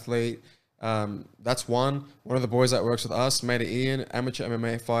 good athlete. That's one. One of the boys that works with us, Mater Ian, amateur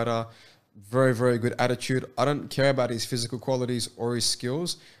MMA fighter. Very, very good attitude. I don't care about his physical qualities or his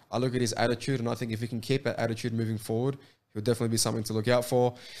skills. I look at his attitude, and I think if he can keep that attitude moving forward, he'll definitely be something to look out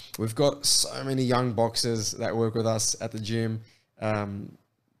for. We've got so many young boxers that work with us at the gym.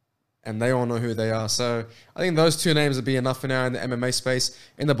 and they all know who they are. So I think those two names would be enough for now in the MMA space.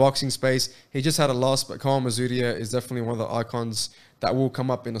 In the boxing space, he just had a loss, but Kyle Mazudia is definitely one of the icons that will come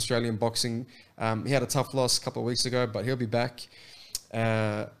up in Australian boxing. He had a tough loss a couple of weeks ago, but he'll be back.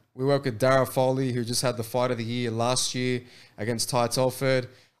 We work with Darragh Foley, who just had the fight of the year last year against Ty Telford.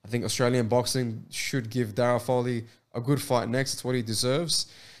 I think Australian boxing should give Darragh Foley a good fight next. It's what he deserves.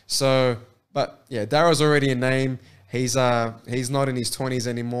 So, but yeah, Darragh's already a name. He's not in his 20s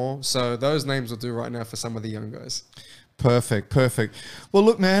anymore. So those names will do right now for some of the young guys. Perfect. Well,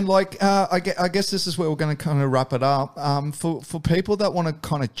 look, man, like I guess this is where we're going to kind of wrap it up. For people that want to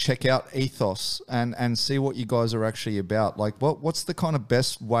kind of check out Ethos and see what you guys are actually about, like what's the kind of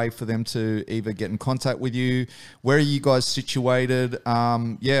best way for them to either get in contact with you? Where are you guys situated?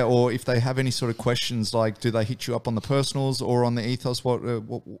 Or if they have any sort of questions, like do they hit you up on the personals or on the Ethos?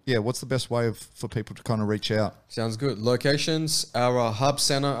 What's the best way for people to kind of reach out? Sounds good. Locations, our hub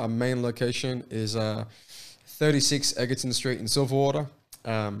center, our main location is 36 Egerton Street in Silverwater.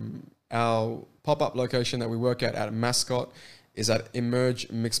 Our pop-up location that we work at Mascot is at Emerge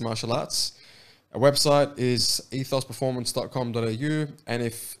Mixed Martial Arts. Our website is ethosperformance.com.au, and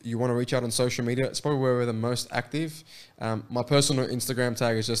if you want to reach out on social media, it's probably where we're the most active. My personal Instagram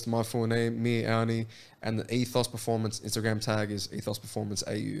tag is just my full name, Mir Auni, and the Ethos Performance Instagram tag is Ethos Performance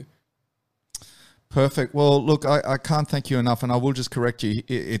AU. Perfect. Well, look, I can't thank you enough, and I will just correct you.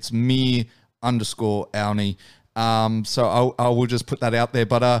 It's Mir_Auni. So I will just put that out there.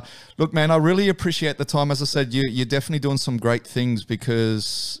 But look, man, I really appreciate the time. As I said, you're definitely doing some great things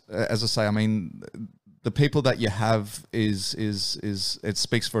because, as I say, I mean, the people that you have is it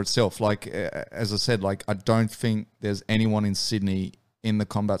speaks for itself. Like, as I said, like, I don't think there's anyone in Sydney in the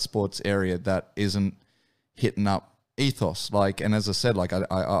combat sports area that isn't hitting up Ethos. Like, and as I said, like,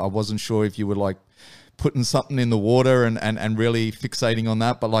 I wasn't sure if you were like putting something in the water and really fixating on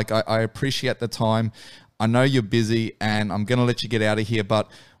that. But like, I appreciate the time. I know you're busy and I'm going to let you get out of here.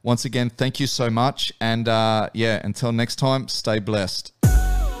 But once again, thank you so much. And until next time, stay blessed. I'm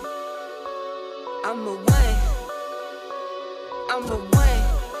a one.